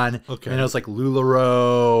Avon, and it was like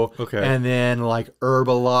LuLaRoe, and then like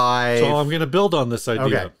Herbalife. So I'm going to build on this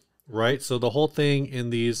idea, right? So the whole thing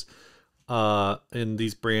in these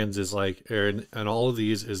brands is like, and all of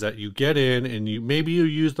these is that you get in and you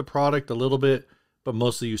use the product a little bit, but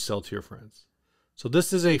mostly you sell to your friends. So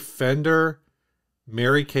this is a Fender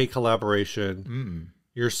Mary Kay collaboration.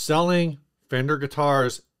 You're selling Fender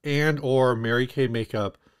guitars and or Mary Kay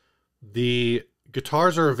makeup. The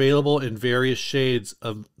guitars are available in various shades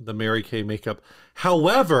of the Mary Kay makeup.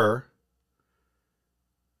 However,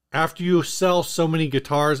 after you sell so many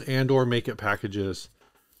guitars and or makeup packages,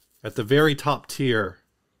 at the very top tier,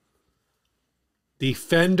 the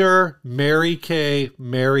Fender Mary Kay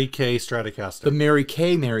Stratocaster. The Mary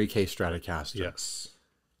Kay Stratocaster. Yes.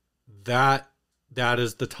 That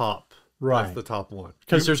is the top. Right. That's the top one.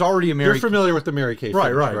 Because there's already a Mary Kay. You're familiar with the Mary Kay.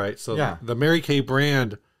 Right. So the Mary Kay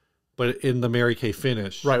brand, but in the Mary Kay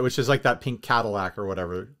finish. Right, which is like that pink Cadillac or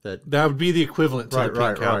whatever. That would be the equivalent to the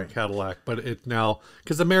pink right. Cadillac, but it now,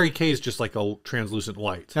 because the Mary Kay is just like a translucent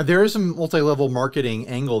white. Now there is a multi-level marketing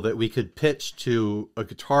angle that we could pitch to a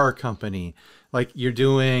guitar company, like you're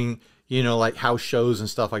doing, you know, like house shows and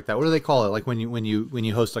stuff like that. What do they call it? Like when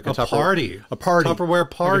you host like a party,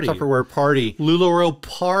 Tupperware party, like a Tupperware party, LuLaRoe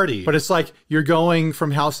party. But it's like you're going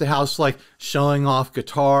from house to house, like showing off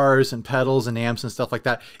guitars and pedals and amps and stuff like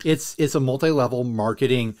that. It's a multi-level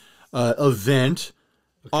marketing event,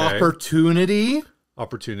 opportunity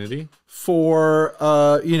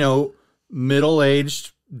for you know,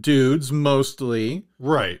 middle-aged dudes mostly,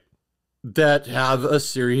 right, that have a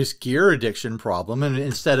serious gear addiction problem. And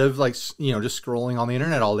instead of like, you know, just scrolling on the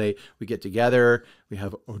internet all day, we get together, we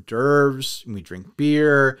have hors d'oeuvres, we drink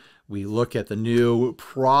beer, we look at the new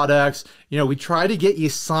products. You know, we try to get you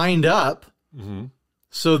signed up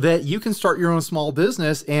so that you can start your own small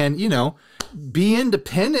business and, you know, be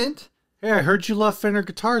independent. Hey, I heard you love Fender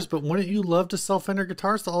guitars, but wouldn't you love to sell Fender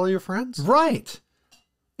guitars to all your friends? Right.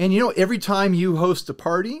 And, you know, every time you host a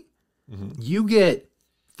party, you get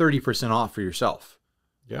 30% off for yourself.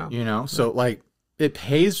 Yeah. You know, so like it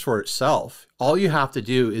pays for itself. All you have to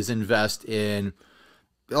do is invest in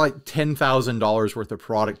like $10,000 worth of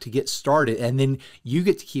product to get started. And then you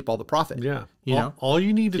get to keep all the profit. Yeah. You know, all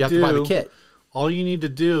you need to you have to buy the kit. All you need to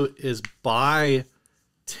do is buy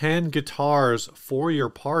 10 guitars for your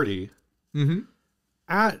party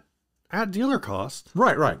at dealer cost.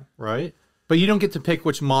 Right, right. Right. But you don't get to pick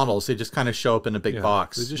which models. They just kind of show up in a big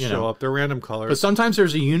box. They just show up. They're random colors. But sometimes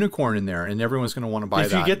there's a unicorn in there, and everyone's going to want to buy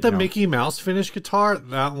that. If you get the Mickey Mouse finish guitar,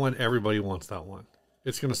 that one, everybody wants that one.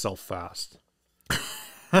 It's going to sell fast.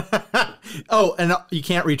 Oh, and you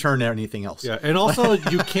can't return anything else. Yeah, and also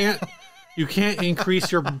you can't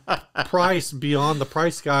increase your price beyond the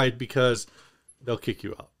price guide because they'll kick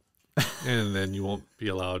you out, and then you won't be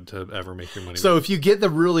allowed to ever make your money. So if you get the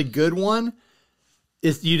really good one,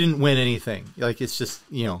 you didn't win anything. Like it's just,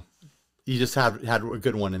 you know, you just had a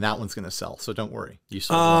good one, and that one's going to sell. So don't worry. You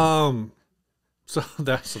sold one. So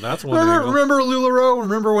that's one. Remember LuLaRoe?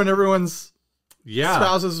 Remember when everyone's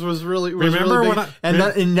spouses was really big?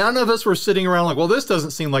 And none of us were sitting around like, well, this doesn't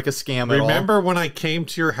seem like a scam at all. Remember when I came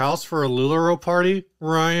to your house for a LuLaRoe party,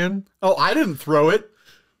 Ryan? Oh, I didn't throw it.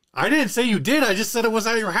 I didn't say you did. I just said it was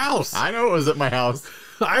at your house. I know it was at my house.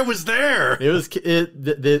 I was there. It was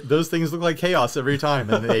those things look like chaos every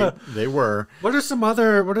time, and they were. What are some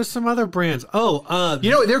other brands? Oh,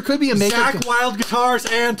 you know, there could be a Zach Wild Guitars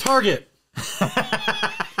and Target.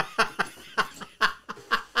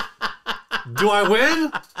 Do I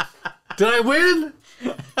win? Did I win?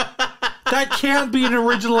 That can't be an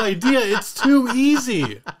original idea. It's too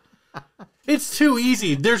easy. It's too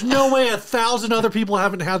easy. There's no way 1,000 other people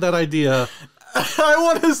haven't had that idea. I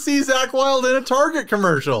want to see Zach Wild in a Target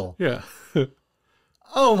commercial. Yeah.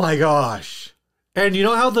 Oh my gosh. And you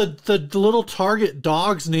know how the little Target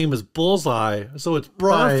dog's name is Bullseye, so it's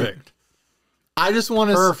perfect. I just want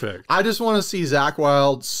to see Zach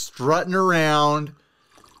Wild strutting around,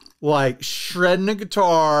 like shredding a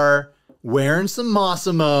guitar, wearing some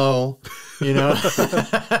Massimo, you know.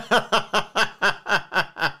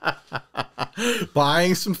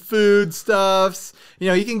 Buying some food stuffs. You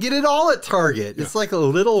know, you can get it all at Target. Yeah. It's like a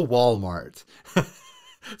little Walmart.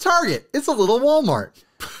 Target, it's a little Walmart.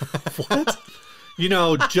 What? You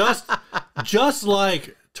know, just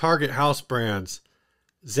like Target house brands,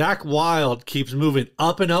 Zach Wild keeps moving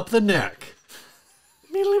up and up the neck.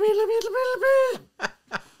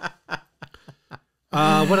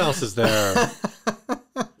 What else is there?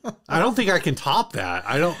 I don't think I can top that.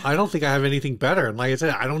 I don't think I have anything better. And like I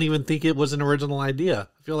said, I don't even think it was an original idea.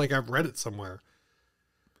 I feel like I've read it somewhere.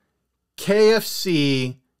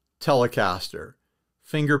 KFC Telecaster.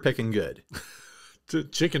 Finger picking good.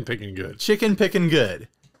 Chicken picking good. Chicken picking good.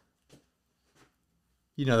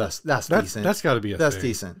 You know, that's decent. That's got to be a That's thing.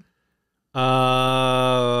 decent.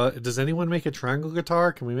 Does anyone make a triangle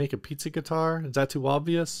guitar? Can we make a pizza guitar? Is that too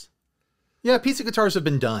obvious? Yeah, pizza guitars have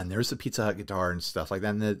been done. There's a Pizza Hut guitar and stuff like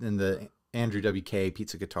that. In the Andrew WK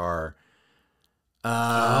pizza guitar.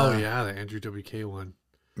 Oh yeah, the Andrew WK one.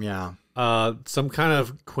 Yeah. Some kind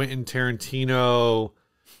of Quentin Tarantino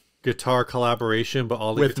guitar collaboration, but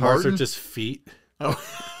all the With guitars Martin? are just feet. Oh.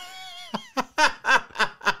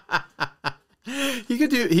 He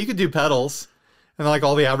could do pedals, and like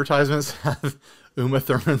all the advertisements have Uma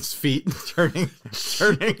Thurman's feet turning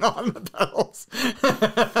on the pedals,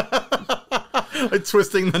 like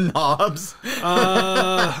twisting the knobs.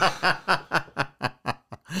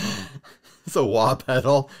 It's a wah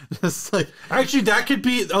pedal. Just like actually, that could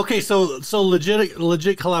be okay. So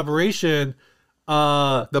legit collaboration.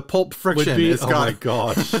 The Pulp Friction. Would be, It's oh got, my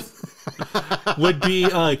gosh. Would be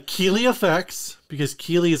Keeley Effects, because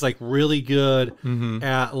Keeley is like really good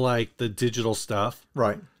at like the digital stuff.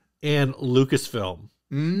 Right. And Lucasfilm.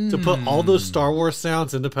 To put all those Star Wars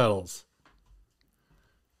sounds into pedals.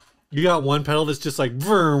 You got one pedal that's just like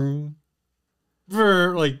vroom,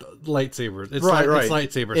 vroom, like lightsabers. It's right. It's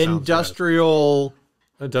lightsaber sounds. Industrial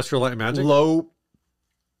Light and Magic. Low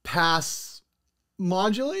pass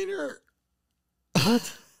modulator.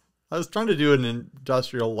 What? I was trying to do an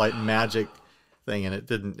Industrial Light and Magic thing, and it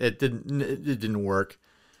didn't work.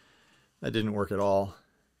 That didn't work at all.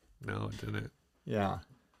 No, it didn't. Yeah.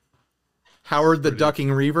 Howard the Ducking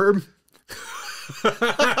Reverb.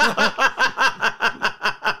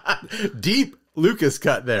 Deep Lucas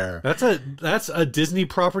cut there. That's a Disney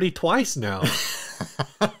property twice now.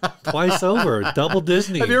 Twice over. Double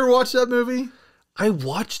Disney. Have you ever watched that movie? I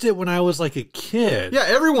watched it when I was like a kid. Yeah,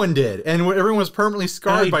 everyone did. And everyone was permanently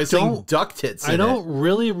scarred by seeing duck tits in I don't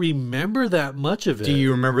really remember that much of it. Do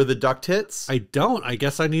you remember the duck tits? I don't. I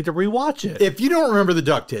guess I need to rewatch it. If you don't remember the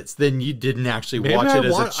duck tits, then you didn't actually watch it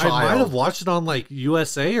as a child. I might have watched it on like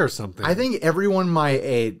USA or something. I think everyone my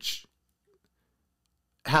age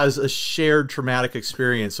has a shared traumatic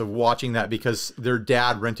experience of watching that because their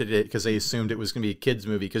dad rented it because they assumed it was going to be a kid's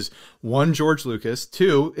movie. Because one, George Lucas,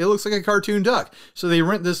 two, it looks like a cartoon duck. So they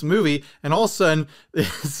rent this movie, and all of a sudden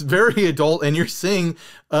it's very adult, and you're seeing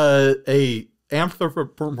an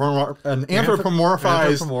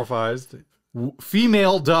anthropomorphized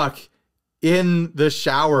female duck in the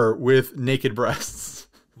shower with naked breasts.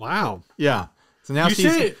 Wow. Yeah. So now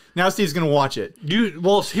Steve's gonna watch it.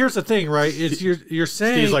 Well, here's the thing, right? It's you're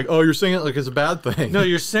saying Steve's like, oh, you're saying it like it's a bad thing. No,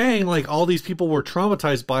 you're saying like all these people were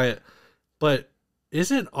traumatized by it, but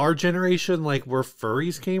isn't our generation like where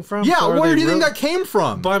furries came from? Yeah, So where do you think that came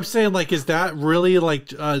from? But I'm saying, like, is that really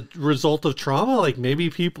like a result of trauma? Like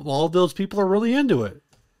maybe all those people are really into it.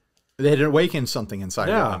 They had awakened something inside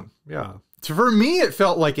of them. Yeah. So for me, it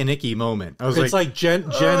felt like an icky moment. I was it's like Gen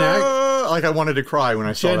X. Like I wanted to cry when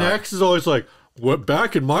I saw that. Gen X is always like, what?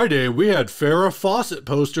 Back in my day, we had Farrah Fawcett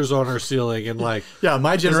posters on our ceiling, and like, yeah,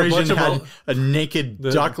 my generation had a naked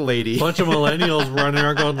duck lady. A bunch of millennials running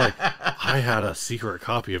around going like, I had a secret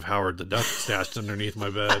copy of Howard the Duck stashed underneath my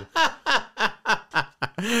bed.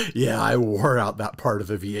 Yeah, I wore out that part of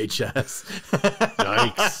the VHS.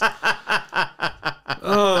 Yikes.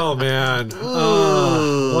 Oh man.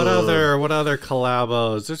 What other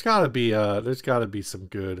collabos? There's gotta be some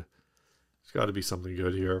good. There's gotta be something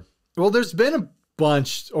good here. Well, there's been a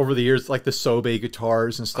bunch over the years, like the Sobe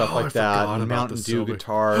guitars and stuff like that, and Mountain Dew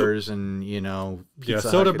guitars, and Pizza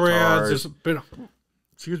soda Hut brands. guitars.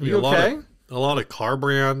 There's been, a lot of car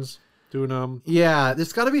brands doing them. Yeah,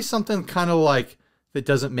 there's got to be something kind of like that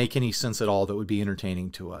doesn't make any sense at all that would be entertaining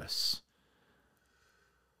to us.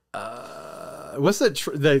 What's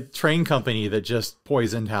the train company that just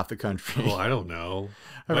poisoned half the country? Oh, I don't know.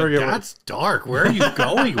 That's dark. Where are you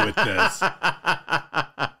going with this?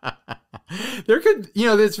 There could,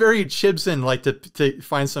 it's very Chibson, like to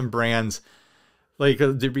find some brands, like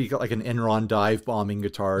there'd be like an Enron dive bombing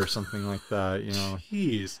guitar or something like that,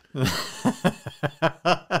 Jeez.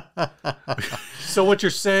 So what you're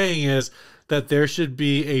saying is that there should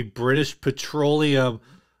be a British Petroleum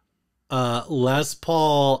Les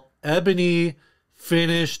Paul ebony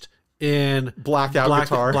finished in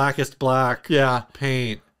guitar, blackest black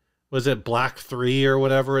paint. Was it Black 3 or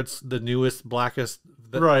whatever? It's the newest blackest,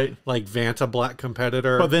 right? Like Vanta black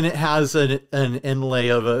competitor. But then it has an inlay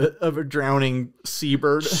of a drowning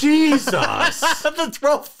seabird. Jesus, the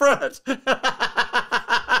 12th fret.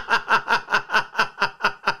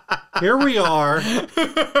 Here we are.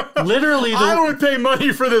 Literally, I would pay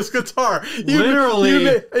money for this guitar.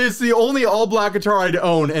 It's the only all-black guitar I'd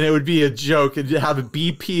own, and it would be a joke. It'd have a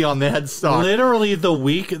BP on the headstock. Literally, the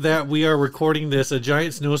week that we are recording this, a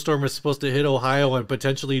giant snowstorm is supposed to hit Ohio and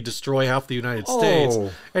potentially destroy half the United States.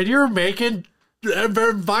 And you're making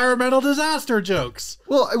environmental disaster jokes.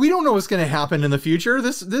 Well, we don't know what's going to happen in the future.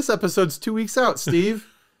 This episode's 2 weeks out, Steve.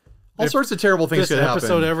 All sorts of terrible ththings could happen. If this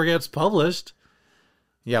episode ever gets published.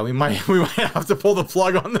 Yeah, we might have to pull the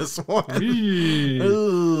plug on this one. I mean,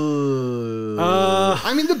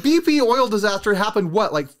 the BP oil disaster happened,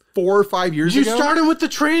 like 4 or 5 years ago? You started with the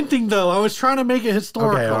train thing, though. I was trying to make it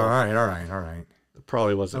historical. Okay, all right. It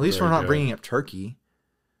probably wasn't. At least we're not bringing up Turkey.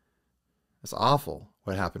 That's awful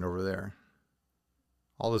what happened over there.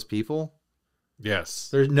 All those people? Yes.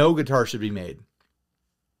 There's no guitar should be made.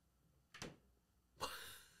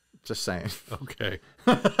 Just saying. Okay.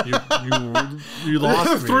 You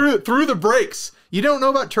lost me. Through the breaks. You don't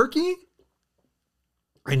know about Turkey?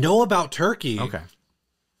 I know about Turkey. Okay.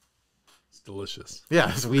 delicious.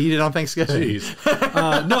 Yes, we eat it on Thanksgiving.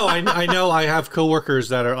 Jeez. No, I know I have coworkers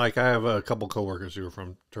that are like, I have a couple coworkers who are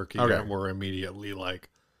from Turkey that were immediately like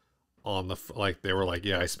on the, like, they were like,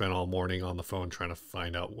 yeah, I spent all morning on the phone trying to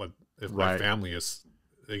find out if my family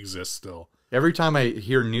exists still. Every time I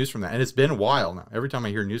hear news from that, and it's been a while now, every time I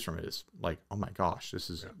hear news from it, it's like, oh my gosh, this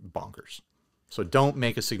is bonkers. So don't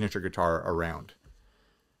make a signature guitar around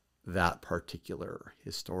that particular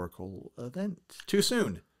historical event too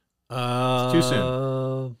soon. It's too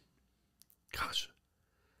soon. Gosh,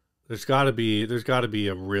 there's got to be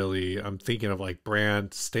a really. I'm thinking of like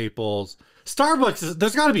brand staples. Starbucks.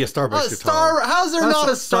 There's got to be a Starbucks guitar. How's there not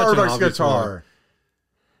a Starbucks guitar?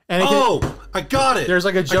 And I got it. There's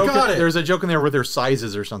like a joke. There's a joke in there with their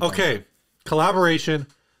sizes or something. Okay, collaboration.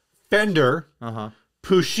 Fender,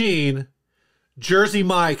 Pusheen, Jersey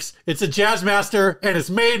Mike's. It's a Jazzmaster, and it's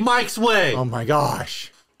made Mike's way. Oh my gosh.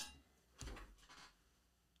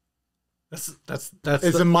 That's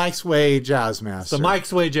it's a Mike's Way Jazzmaster. The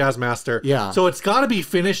Mike's Way Jazzmaster. Yeah. So it's got to be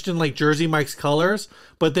finished in like Jersey Mike's colors,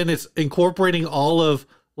 but then it's incorporating all of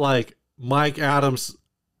like Mike Adams,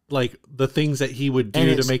 like the things that he would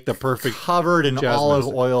do to make the perfect covered in olive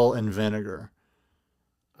oil and vinegar.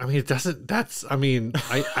 I mean, it doesn't. That's. I mean,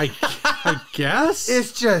 I guess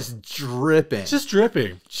it's just dripping. Just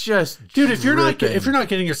dripping. Just dude. If you're not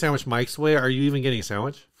getting your sandwich Mike's Way, are you even getting a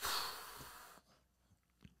sandwich?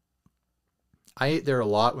 I ate there a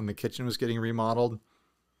lot when the kitchen was getting remodeled.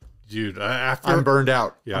 Dude, I'm burned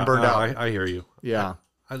out. Yeah, I'm burned out. I hear you. Yeah.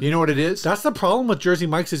 You know what it is? That's the problem with Jersey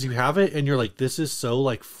Mike's is you have it and you're like, this is so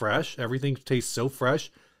like fresh. Everything tastes so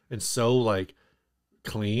fresh and so like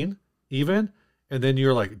clean even. And then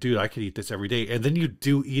you're like, dude, I could eat this every day. And then you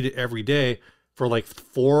do eat it every day for like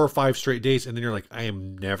 4 or 5 straight days. And then you're like, I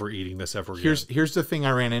am never eating this ever again. Here's the thing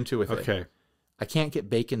I ran into with it. I can't get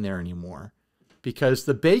bacon there anymore. Because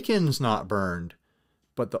the bacon's not burned,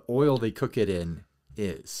 but the oil they cook it in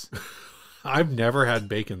is. I've never had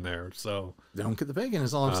bacon there, so don't get the bacon.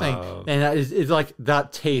 Is all I'm saying. And it's like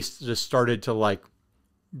that taste just started to like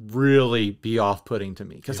really be off-putting to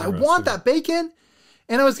me because I want that bacon,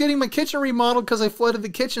 and I was getting my kitchen remodeled because I flooded the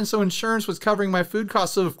kitchen, so insurance was covering my food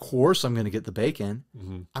costs. So of course I'm going to get the bacon.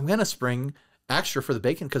 I'm going to spring extra for the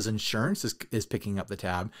bacon because insurance is picking up the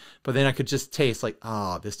tab. But then I could just taste like,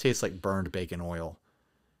 this tastes like burned bacon oil.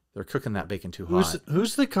 They're cooking that bacon too hot.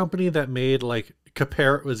 Who's the company that made like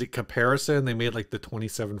was it Comparison? They made like the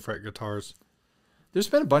 27 fret guitars. There's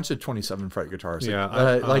been a bunch of 27 fret guitars. Yeah,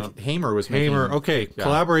 like Hamer was making. Okay,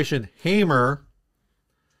 collaboration. Hamer,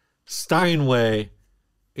 Steinway,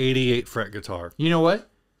 88 fret guitar. You know what?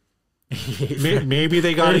 Maybe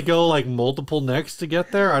they got to go like multiple necks to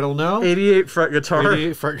get there. I don't know. 88 fret guitar.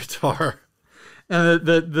 88 fret guitar. And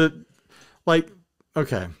the like,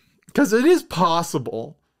 okay, because it is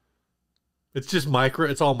possible. It's just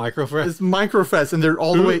it's all micro frets. It's micro frets, and they're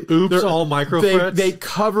all the way. Oops, all micro frets. They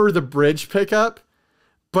cover the bridge pickup,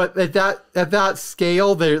 but at that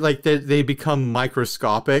scale, they become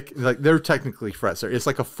microscopic. Like they're technically frets. It's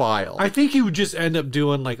like a file. I think you would just end up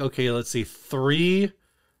doing like, okay, let's see, 3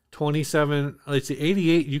 27, let's see,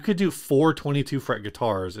 88. You could do 4 22 fret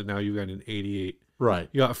guitars, and now you got an 88. Right.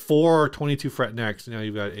 You got 4 22 fret necks, and now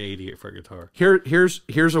you've got an 88 fret guitar.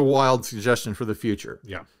 Here's a wild suggestion for the future.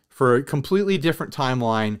 Yeah. For a completely different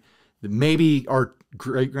timeline that maybe our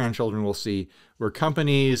great-grandchildren will see, where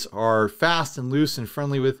companies are fast and loose and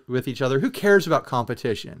friendly with each other. Who cares about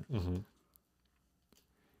competition?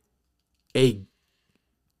 A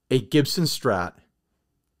Gibson Strat,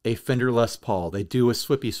 a Fender Les Paul, they do a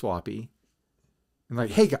swippy swappy. And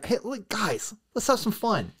like, hey guys, let's have some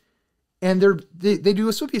fun. And they do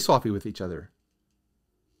a swippy swappy with each other.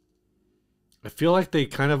 I feel like they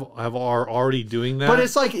kind of are already doing that. But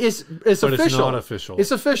it's like it's official. It's not official.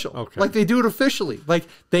 It's official. Okay. Like they do it officially. Like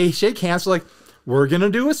they shake hands like, we're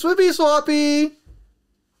gonna do a swippy swappy.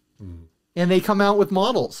 And they come out with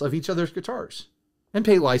models of each other's guitars and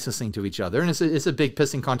pay licensing to each other. And it's a big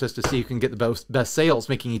pissing contest to see who can get the best sales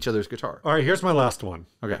making each other's guitar. All right, here's my last one.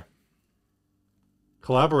 Okay.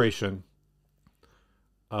 Collaboration.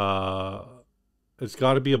 It's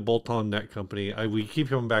got to be a bolt-on neck company. We keep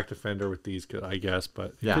coming back to Fender with these, I guess,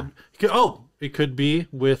 but it could be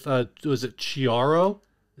with was it Chiaro?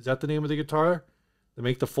 Is that the name of the guitar? They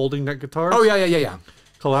make the folding neck guitars. Oh yeah.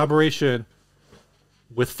 Collaboration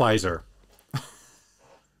with Pfizer.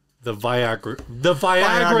 The Viagratar.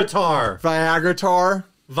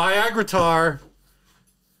 Viagratar.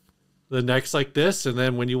 The neck's like this, and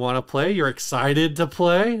then when you want to play, you're excited to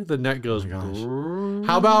play. The neck goes.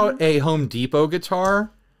 How about a Home Depot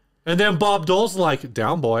guitar? And then Bob Dole's like,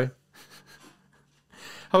 down boy.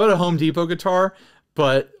 How about a Home Depot guitar,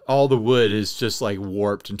 but all the wood is just like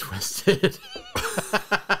warped and twisted.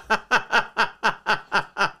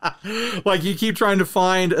 Like you keep trying to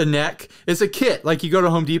find a neck. It's a kit. Like you go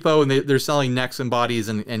to Home Depot and they're selling necks and bodies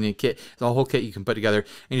and a kit. It's a whole kit you can put together.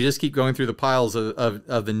 And you just keep going through the piles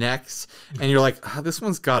of the necks. And you're like, oh, this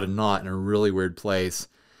one's got a knot in a really weird place.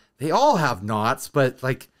 They all have knots, but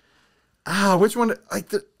like, which one?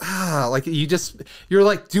 Like you're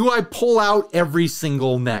like, do I pull out every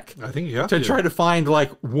single neck? I think you have to try to find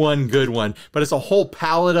like one good one. But it's a whole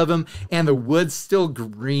pallet of them. And the wood's still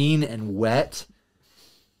green and wet.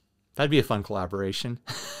 That'd be a fun collaboration.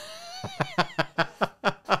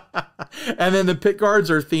 And then the pick guards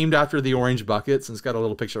are themed after the orange buckets, and it's got a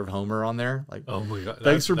little picture of Homer on there. Like, oh my god!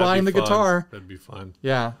 Thanks for buying the guitar. That'd be fun.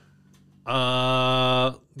 Yeah. You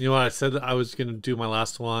know what? I said that I was gonna do my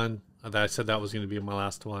last one. I said that was gonna be my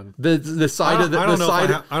last one. The side of the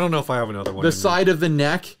side. I don't know if I have another one. The side of the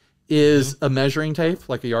neck is a measuring tape,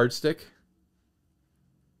 like a yardstick. It'd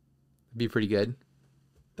be pretty good.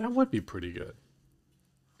 That would be pretty good.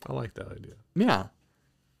 I like that idea. Yeah.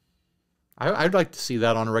 I'd like to see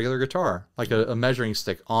that on a regular guitar, like a measuring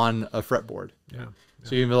stick on a fretboard. Yeah.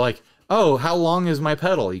 So you can be like, oh, how long is my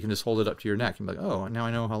pedal? You can just hold it up to your neck and be like, oh, now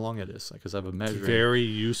I know how long it is because I have a measuring. Very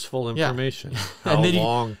useful information. Yeah. How and then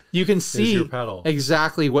long you can see your pedal.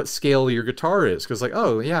 Exactly what scale your guitar is. Because like,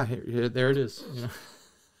 oh, yeah, here, there it is. You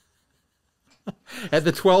know? At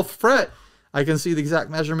the 12th fret, I can see the exact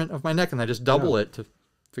measurement of my neck, and I just double it to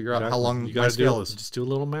figure out how long you my scale is. Just do a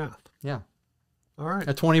little math. Yeah. All right.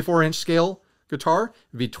 A 24-inch scale guitar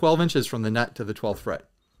would be 12 inches from the net to the 12th fret.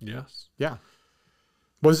 Yes. Yeah.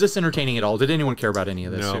 Was this entertaining at all? Did anyone care about any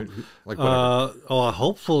of this? No. Like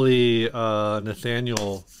hopefully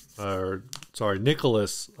Nicholas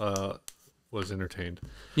was entertained.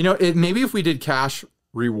 You know, maybe if we did cash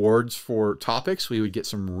rewards for topics, we would get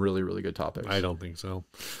some really, really good topics. I don't think so.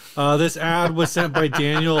 This ad was sent by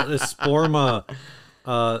Daniel Esporma.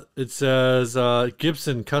 It says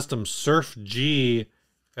Gibson Custom Surf G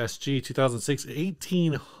SG 2006,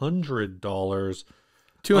 $1,800.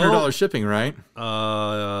 $200 shipping, right?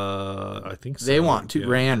 I think so. They want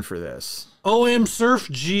 $2,000 for this. OM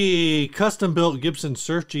Surf G, custom built Gibson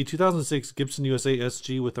Surf G 2006 Gibson USA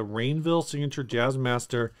SG with a Rainville signature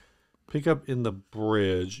Jazzmaster pickup in the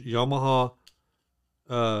bridge. Yamaha.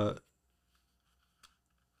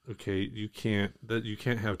 Okay, you can't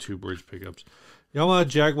have two bridge pickups. Yamaha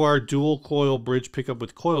Jaguar dual coil bridge pickup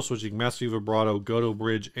with coil switching, master vibrato, Goto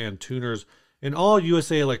bridge, and tuners, and all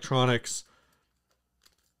USA electronics.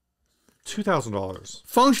 $2,000.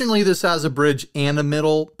 Functionally, this has a bridge and a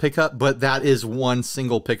middle pickup, but that is one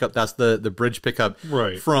single pickup. That's the bridge pickup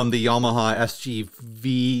from the Yamaha SG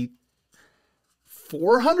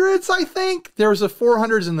V400s, I think. There's a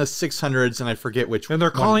 400s and the 600s, and I forget which one. And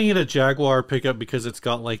they're calling it a Jaguar pickup because it's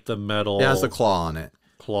got like the metal. It has the claw on it.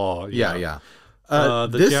 Claw, yeah. The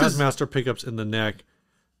Jazzmaster pickups in the neck.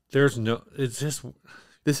 There's no. It's just.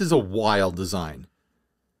 This is a wild design.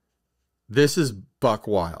 This is buck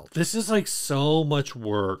wild. This is like so much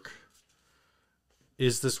work.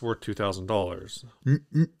 Is this worth $2,000?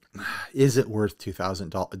 Is it worth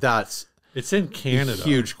 $2,000? It's in Canada. A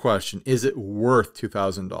huge question. Is it worth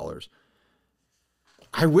 $2,000?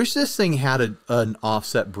 I wish this thing had an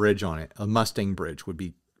offset bridge on it. A Mustang bridge would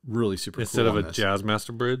be really super instead cool of a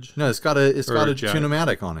Jazzmaster bridge. No, it's got a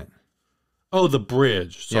Tune-o-matic on it. Oh, the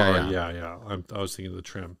bridge. Sorry, yeah. I was thinking of the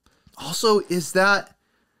trim. Also, is that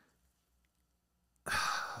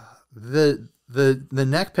the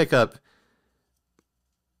neck pickup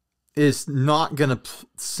is not going to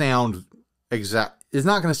sound exact. It's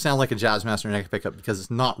not going to sound like a Jazzmaster neck pickup because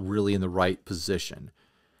it's not really in the right position.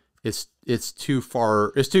 It's too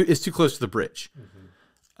far. It's too close to the bridge.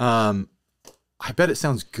 Mm-hmm. I bet it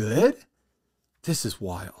sounds good. This is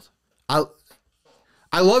wild. I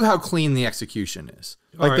love how clean the execution is.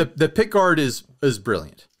 Like the pick guard is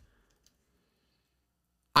brilliant.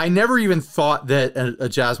 I never even thought that a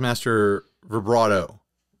Jazzmaster vibrato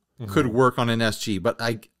could work on an SG, but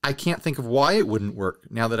I can't think of why it wouldn't work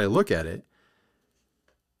now that I look at it.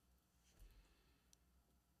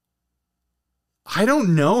 I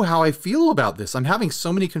don't know how I feel about this. I'm having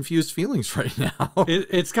so many confused feelings right now.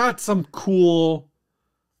 It's got some cool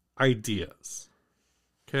ideas.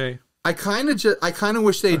 Okay. I kind of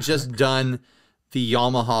wish they'd just done the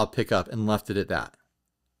Yamaha pickup and left it at that.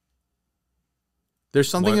 There's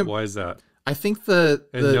something. Why is that? I think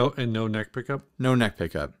no neck pickup. No neck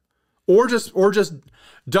pickup, or just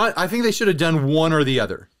done. I think they should have done one or the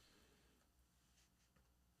other.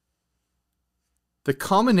 The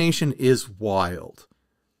combination is wild,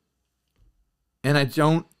 and I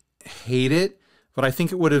don't hate it, but I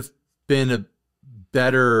think it would have been a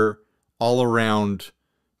better all around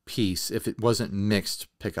piece if it wasn't mixed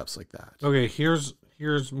pickups like that. Okay, here's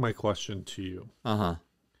my question to you. Uh-huh.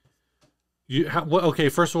 Okay,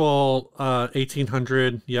 first of all,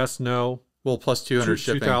 1,800, yes, no. Well, plus 200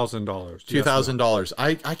 shipping. $2,000. $2,000.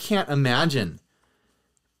 I can't imagine.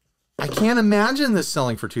 I can't imagine this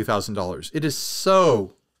selling for $2,000. It is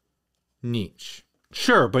so niche.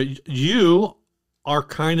 Sure, but you are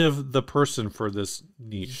kind of the person for this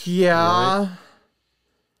niche. Yeah. Right?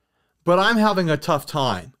 But I'm having a tough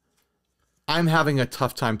time. I'm having a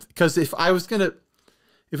tough time because if I was gonna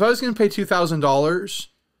pay $2,000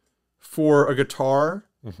 for a guitar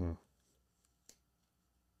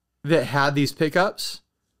that had these pickups,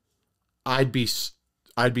 I'd be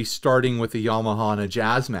starting with a Yamaha and a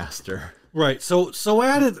Jazzmaster. Right. So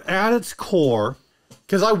at its core,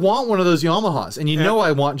 because I want one of those Yamahas, and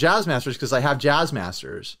I want Jazzmasters because I have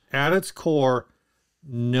Jazzmasters. At its core,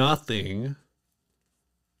 nothing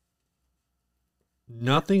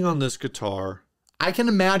on this guitar. I can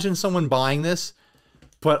imagine someone buying this,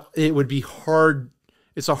 but it would be hard.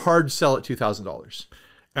 It's a hard sell at $2,000.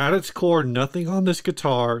 At its core, nothing on this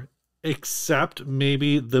guitar except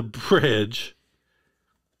maybe the bridge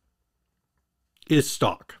is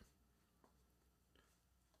stock.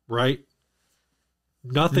 Right?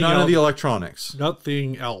 None of the electronics.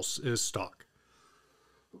 Nothing else is stock.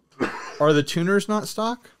 Are the tuners not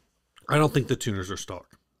stock? I don't think the tuners are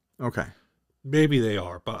stock. Okay. Maybe they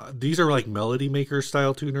are, but these are like Melody Maker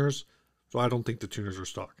style tuners, so I don't think the tuners are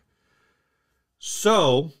stock.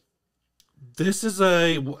 So, this is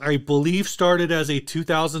I believe started as a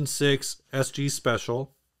 2006 SG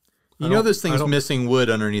Special. This thing's missing wood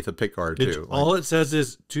underneath a pickguard too. All it says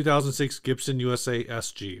is 2006 Gibson USA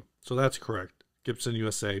SG. So that's correct. Gibson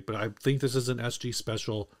USA. But I think this is an SG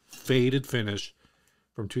Special faded finish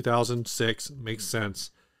from 2006. Makes sense.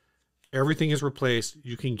 Everything is replaced.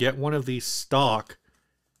 You can get one of these stock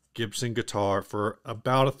Gibson guitar for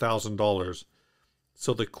about $1,000.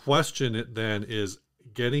 So the question then is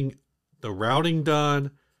getting the routing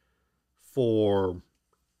done for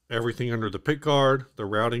everything under the pickguard, the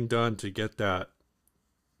routing done to get that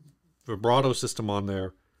vibrato system on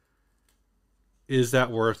there. Is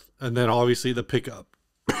that worth? And then obviously the pickup.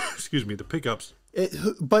 Excuse me, the pickups.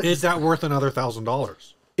 But is that worth another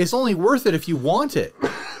 $1,000? It's only worth it if you want it.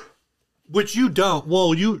 Which you don't.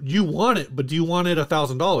 Well, you want it, but do you want it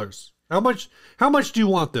 $1,000? How much do you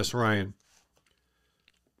want this, Ryan?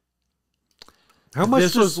 How much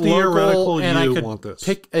this does was theoretical local, and you I could want this?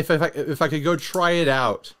 Pick if I could go try it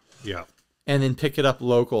out. Yeah. And then pick it up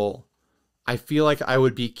local. I feel like I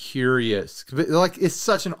would be curious. Like, it's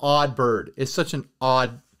such an odd bird. It's such an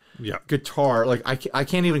odd guitar. Like, I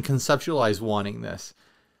can't even conceptualize wanting this.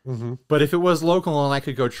 But if it was local and I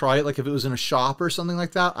could go try it, like if it was in a shop or something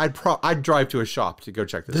like that, I'd drive to a shop to go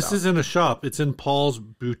check this out. This is in a shop. It's in Paul's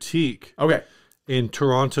Boutique. Okay. In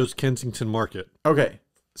Toronto's Kensington Market. Okay.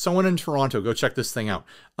 Someone in Toronto, go check this thing out.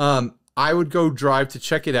 I would go drive to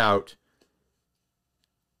check it out.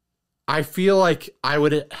 I feel like I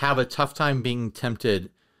would have a tough time being tempted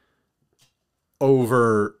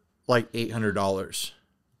over like $800.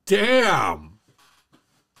 Damn.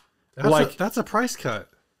 That's a price cut.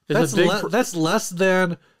 That's less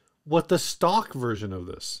than what the stock version of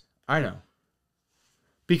this. I know.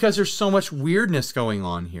 Because there's so much weirdness going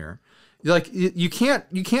on here. Like, you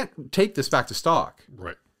can't take this back to stock.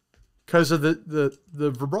 Right. Because of the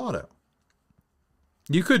vibrato.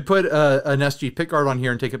 You could put an SG pickguard on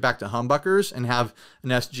here and take it back to humbuckers and have an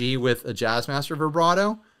SG with a Jazzmaster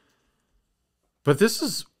vibrato. But this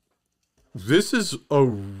is a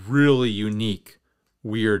really unique,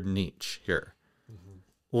 weird niche here.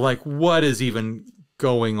 Like, what is even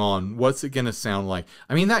going on? What's it going to sound like?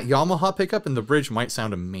 I mean, that Yamaha pickup in the bridge might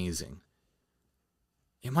sound amazing.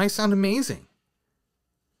 It might sound amazing.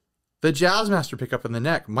 The Jazzmaster pickup in the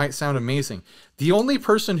neck might sound amazing. The only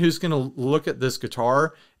person who's going to look at this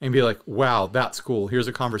guitar and be like, wow, that's cool, here's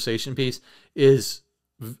a conversation piece, is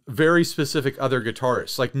very specific other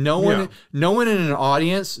guitarists. Like, no one in an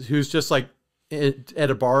audience who's just like at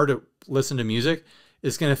a bar to listen to music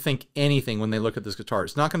is going to think anything when they look at this guitar.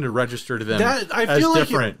 It's not going to register to them as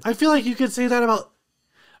different. I feel like you could say that about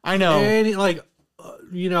I know.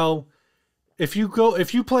 If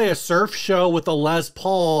you play a surf show with a Les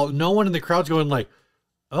Paul, no one in the crowd's going like,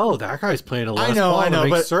 "Oh, that guy's playing a Les Paul to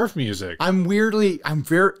make surf music." I'm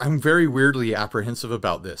very weirdly apprehensive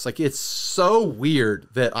about this. Like, it's so weird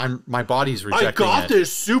that my body's rejecting it. I got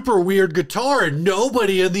this super weird guitar and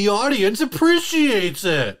nobody in the audience appreciates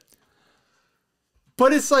it.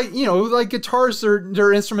 But it's like, like guitars,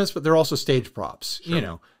 they're instruments, but they're also stage props,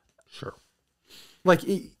 Sure. Sure. Like,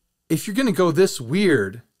 if you're going to go this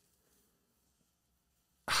weird,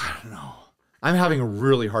 I don't know. I'm having a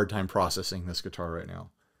really hard time processing this guitar right now.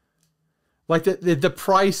 Like the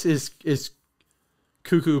price is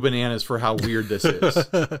cuckoo bananas for how weird this is.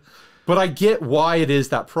 But I get why it is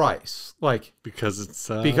that price. Like because it's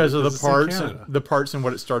because of the parts and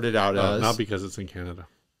what it started out as. Not because it's in Canada.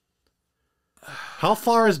 How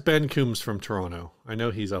far is Ben Coombs from Toronto? I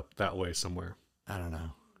know he's up that way somewhere. I don't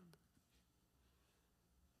know.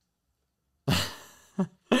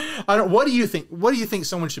 I don't. What do you think? What do you think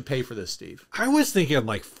someone should pay for this, Steve? I was thinking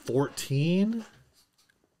like $14.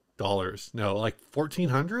 No, like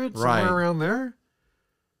 1,400, somewhere around there.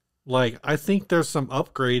 Like, I think there's some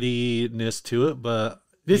upgradiness to it, but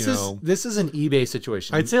this is an eBay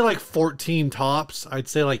situation. I'd say like 14 tops. I'd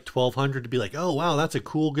say like 1,200 to be like, oh wow, that's a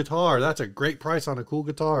cool guitar. That's a great price on a cool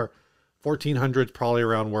guitar. 1,400 is probably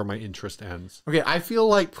around where my interest ends. Okay, I feel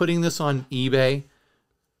like putting this on eBay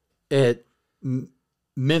at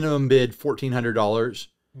minimum bid $1,400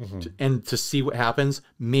 and to see what happens.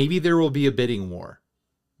 Maybe there will be a bidding war.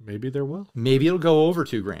 Maybe there will. Maybe it'll go over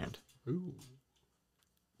 $2,000. Ooh.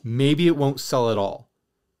 Maybe it won't sell at all.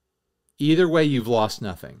 Either way, you've lost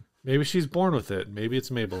nothing. Maybe she's born with it. Maybe it's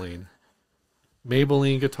Maybelline.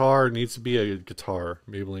 Maybelline guitar needs to be a guitar.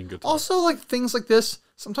 Maybelline guitar. Also, like things like this,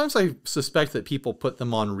 sometimes I suspect that people put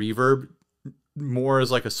them on Reverb more as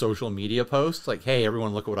like a social media post. Like, hey,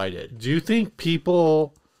 everyone, look at what I did. Do you think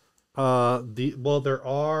people, well, there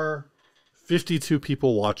are 52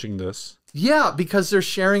 people watching this. Yeah, because they're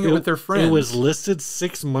sharing it with their friends. It was listed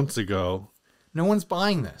 6 months ago. No one's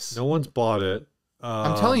buying this. No one's bought it.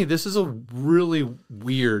 I'm telling you, this is a really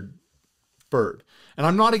weird bird. And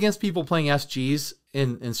I'm not against people playing SGs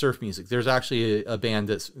in surf music. There's actually a band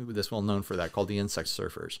that's well known for that called the Insect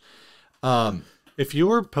Surfers. If you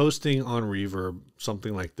were posting on Reverb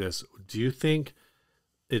something like this, do you think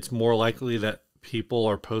it's more likely that people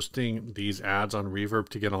are posting these ads on Reverb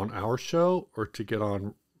to get on our show or to get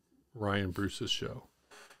on Ryan Bruce's show?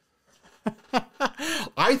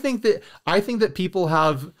 I think that people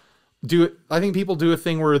do a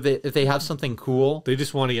thing where if they have something cool, they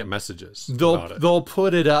just want to get messages. They'll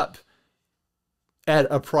put it up at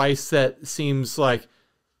a price that seems like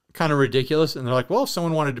kind of ridiculous, and they're like, well, if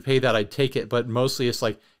someone wanted to pay that, I'd take it. But mostly it's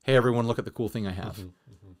like, hey, everyone, look at the cool thing I have.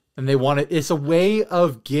 And they want it. It's a way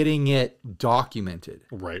of getting it documented.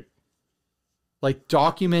 Right. Like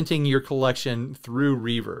documenting your collection through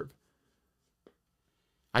Reverb.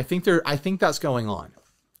 I think that's going on.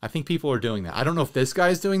 I think people are doing that. I don't know if this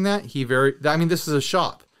guy's doing that. I mean, this is a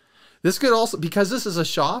shop. This could also, because this is a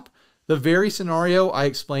shop, the very scenario I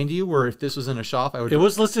explained to you where if this was in a shop, I would... It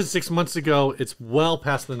was listed 6 months ago. It's well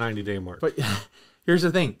past the 90-day mark. But here's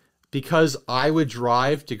the thing. Because I would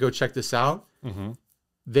drive to go check this out,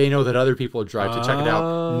 they know that other people would drive to check it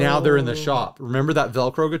out. Now they're in the shop. Remember that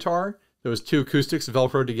Velcro guitar? There was two acoustics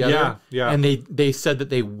Velcroed together? Yeah, yeah. And they said that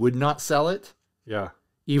they would not sell it? Yeah.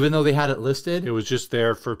 Even though they had it listed. It was just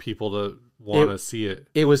there for people to want to see it.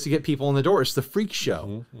 It was to get people in the door. It's the freak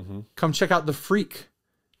show. Come check out the freak.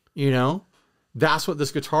 You know? That's what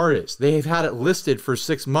this guitar is. They've had it listed for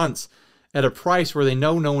 6 months at a price where they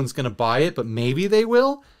know no one's going to buy it, but maybe they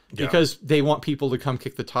will because they want people to come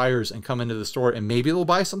kick the tires and come into the store, and maybe they'll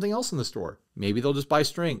buy something else in the store. Maybe they'll just buy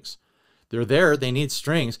strings. They're there. They need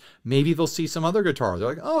strings. Maybe they'll see some other guitar. They're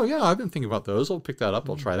like, oh, yeah, I've been thinking about those. I'll pick that up.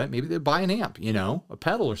 I'll try that. Maybe they buy an amp, you know, a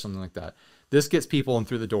pedal or something like that. This gets people in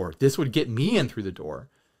through the door. This would get me in through the door.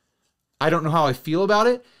 I don't know how I feel about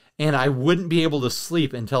it, and I wouldn't be able to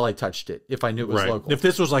sleep until I touched it if I knew it was local. If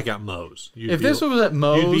this was like at Moe's. If this was at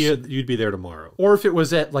Moe's. You'd be there tomorrow. Or if it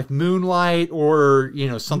was at like Moonlight or, you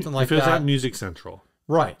know, something like that. If it was at Music Central.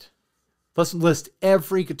 Right. Let's list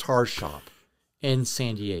every guitar shop in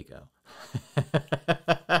San Diego.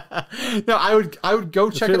 No, I would go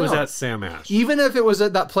check it out. If it was at Sam Ash. Even if it was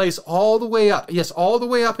at that place all the way up. Yes, all the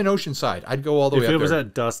way up in Oceanside. I'd go all the way up there. If it was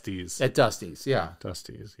at Dusty's. At Dusty's, yeah.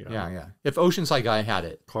 Dusty's, yeah. Yeah, yeah. If Oceanside guy had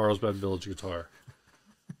it. Carlsbad Village Guitar.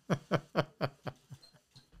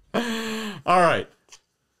 All right.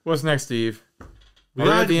 What's next, Steve? We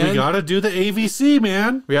gotta do the AVC,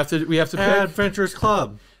 man. We have to pick. Adventurers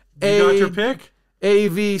Club. You got your pick?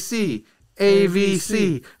 AVC.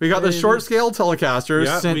 AVC. We got the short scale Telecaster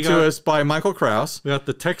sent to us by Michael Krause. We got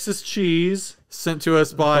the Texas Cheese sent to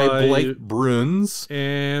us by Blake Bruns.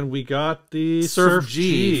 And we got the Surf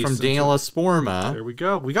G from Daniel Esporma. There we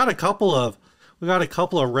go. We got a couple of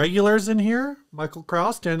regulars in here. Michael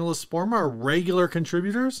Krause, Daniel Esporma are regular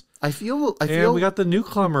contributors. I feel and we got the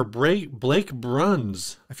newcomer Blake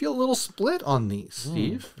Bruns. I feel a little split on these,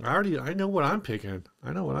 Steve. I know what I'm picking.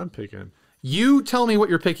 You tell me what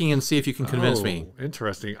you're picking and see if you can convince me.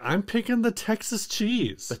 Interesting. I'm picking the Texas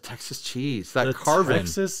cheese. The Texas cheese. That the Carvin.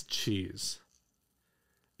 Texas cheese.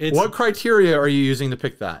 What criteria are you using to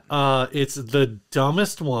pick that? It's the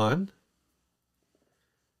dumbest one.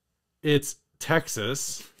 It's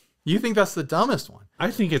Texas. You think that's the dumbest one? I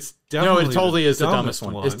think it's definitely No, it totally is the dumbest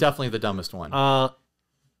one. It's definitely the dumbest one.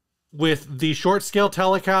 With the short scale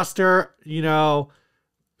Telecaster, you know,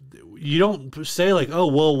 you don't say like, oh,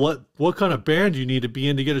 well, what kind of band do you need to be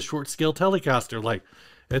in to get a short scale Telecaster? Like,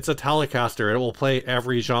 it's a Telecaster. It will play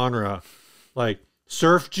every genre. Like,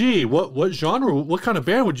 Surf G. What genre? What kind of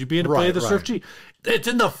band would you be in to play the Surf G? It's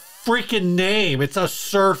in the freaking name. It's a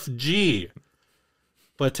Surf G.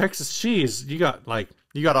 But Texas cheese, you got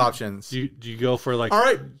options. Do you go for like? All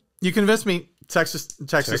right, you convinced me. Texas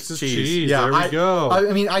cheese. Yeah, there we go.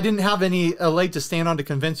 I mean, I didn't have any leg to stand on to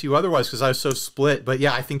convince you otherwise because I was so split. But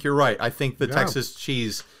yeah, I think you're right. I think the Texas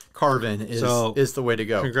cheese Carvin is the way to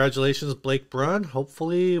go. Congratulations, Blake Brunn.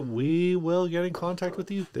 Hopefully, we will get in contact with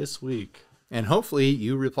you this week. And hopefully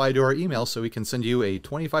you reply to our email so we can send you a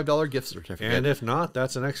 $25 gift certificate. And if not,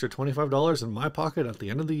 that's an extra $25 in my pocket at the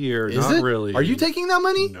end of the year. Is not it? Really. Are you taking that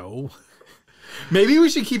money? No. Maybe we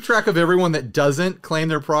should keep track of everyone that doesn't claim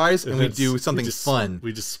their prize and we do something fun.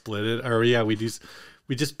 We just split it. Or yeah, we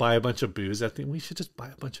just buy a bunch of booze. I think we should just buy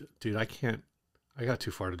a bunch of... Dude, I can't... I got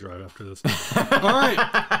too far to drive after this. All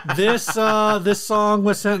right. This song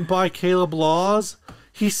was sent by Caleb Laws.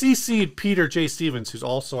 He CC'd Peter J. Stevens, who's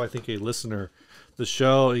also, I think, a listener the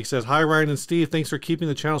show. He says, "Hi, Ryan and Steve. Thanks for keeping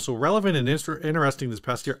the channel so relevant and interesting this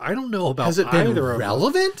past year." I don't know about Has it been either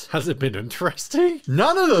relevant? Has it been interesting?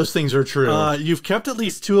 None of those things are true. You've kept at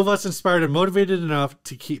least two of us inspired and motivated enough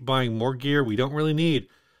to keep buying more gear we don't really need.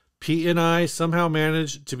 Pete and I somehow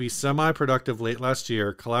managed to be semi-productive late last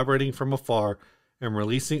year, collaborating from afar and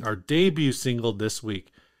releasing our debut single this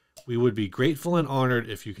week. We would be grateful and honored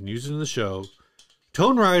if you can use it in the show.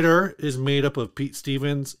 Tone Rider is made up of Pete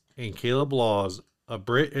Stevens and Caleb Laws, a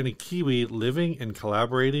Brit and a Kiwi living and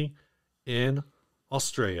collaborating in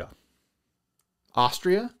Australia.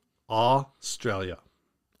 Austria? Australia.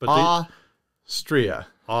 But Austria.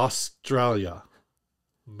 Australia.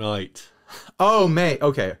 Mate. Oh, mate.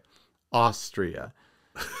 Okay. Austria.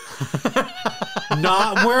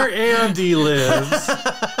 Not where Andy lives.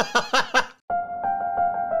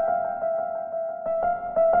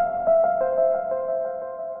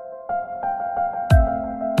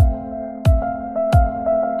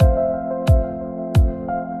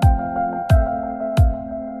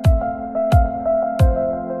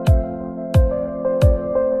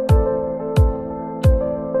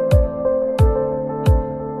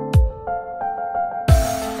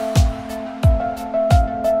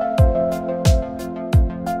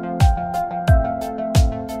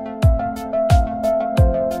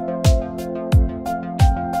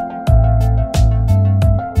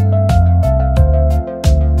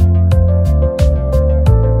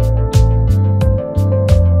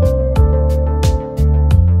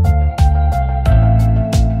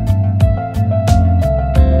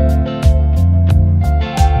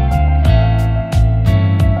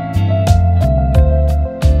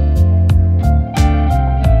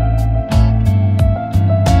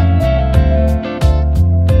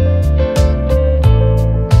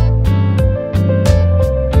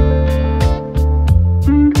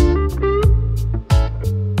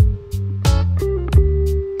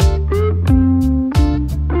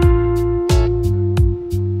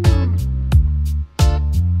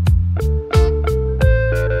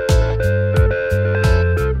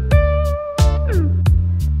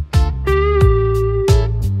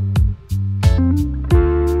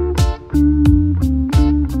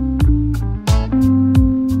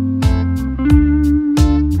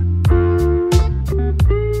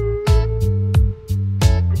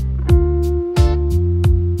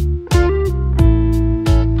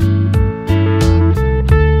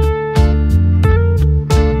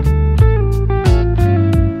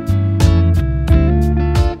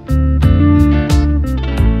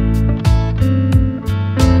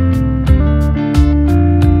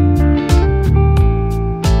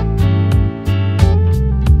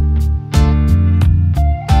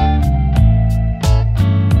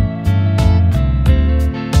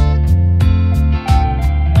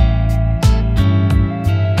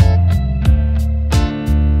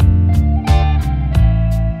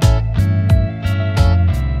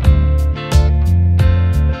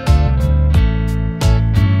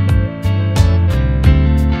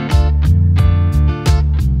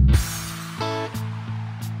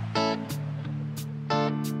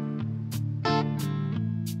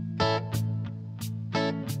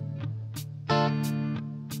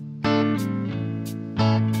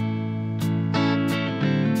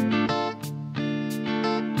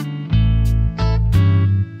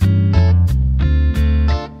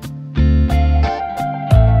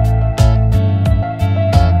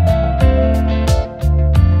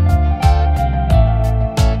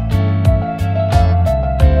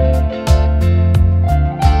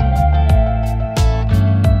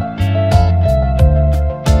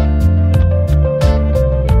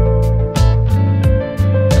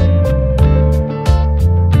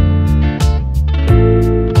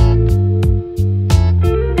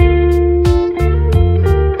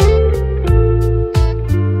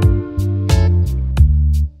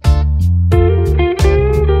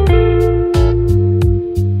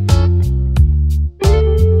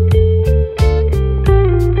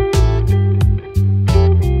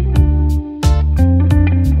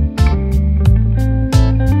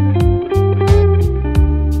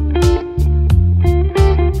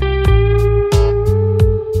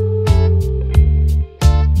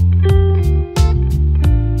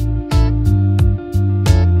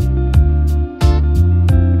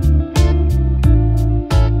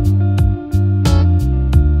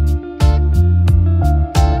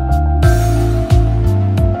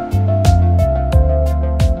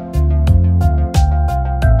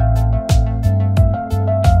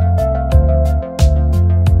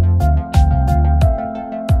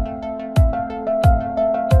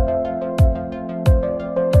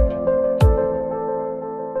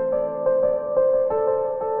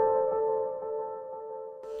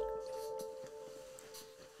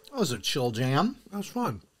 That was a chill jam. That was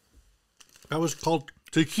fun. That was called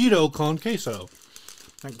taquito con queso.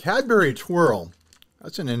 And Cadbury Twirl.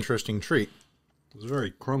 That's an interesting treat. It's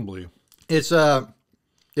very crumbly. It's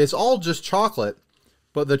all just chocolate,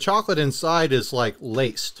 but the chocolate inside is like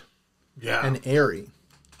laced and airy.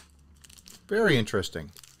 Very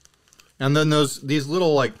interesting. And then these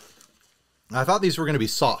little like, I thought these were going to be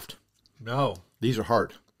soft. No. These are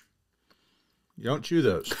hard. You don't chew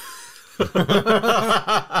those.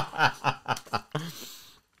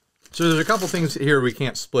 So there's a couple things here we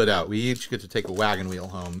can't split out. We each get to take a wagon wheel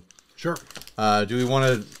home. Sure. Do we want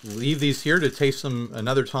to leave these here to taste them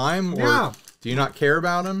another time? Or Yeah. do you not care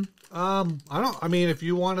about them? I mean, if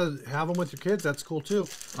you want to have them with your kids, that's cool too.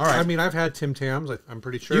 All right. I mean, I've had Tim Tams. I'm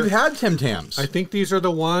pretty sure. You've had Tim Tams. I think these are the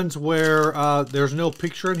ones where there's no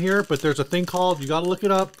picture in here, but there's a thing called, you got to look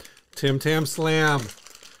it up, Tim Tam Slam.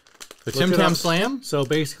 The Tim Tam Slam? So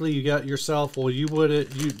basically you got yourself, well, you'd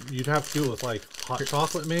have to do it with like hot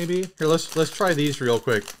chocolate maybe. Here, let's try these real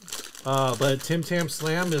quick. But Tim Tam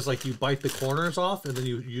Slam is like you bite the corners off and then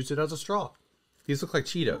you use it as a straw. These look like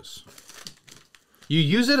Cheetos. You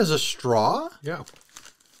use it as a straw? Yeah.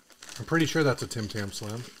 I'm pretty sure that's a Tim Tam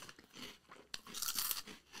Slam.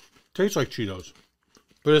 Tastes like Cheetos.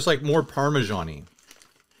 But it's like more Parmesan-y.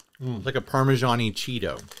 Like a Parmesan-y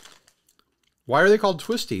Cheeto. Why are they called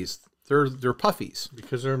Twisties? They're puffies.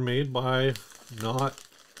 Because they're made by I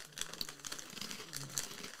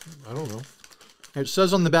don't know. It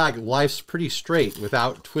says on the back, life's pretty straight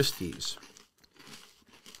without twisties.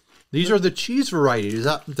 These are the cheese variety.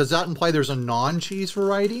 Does that imply there's a non-cheese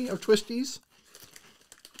variety of twisties?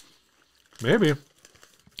 Maybe.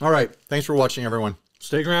 All right. Thanks for watching, everyone.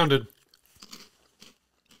 Stay grounded.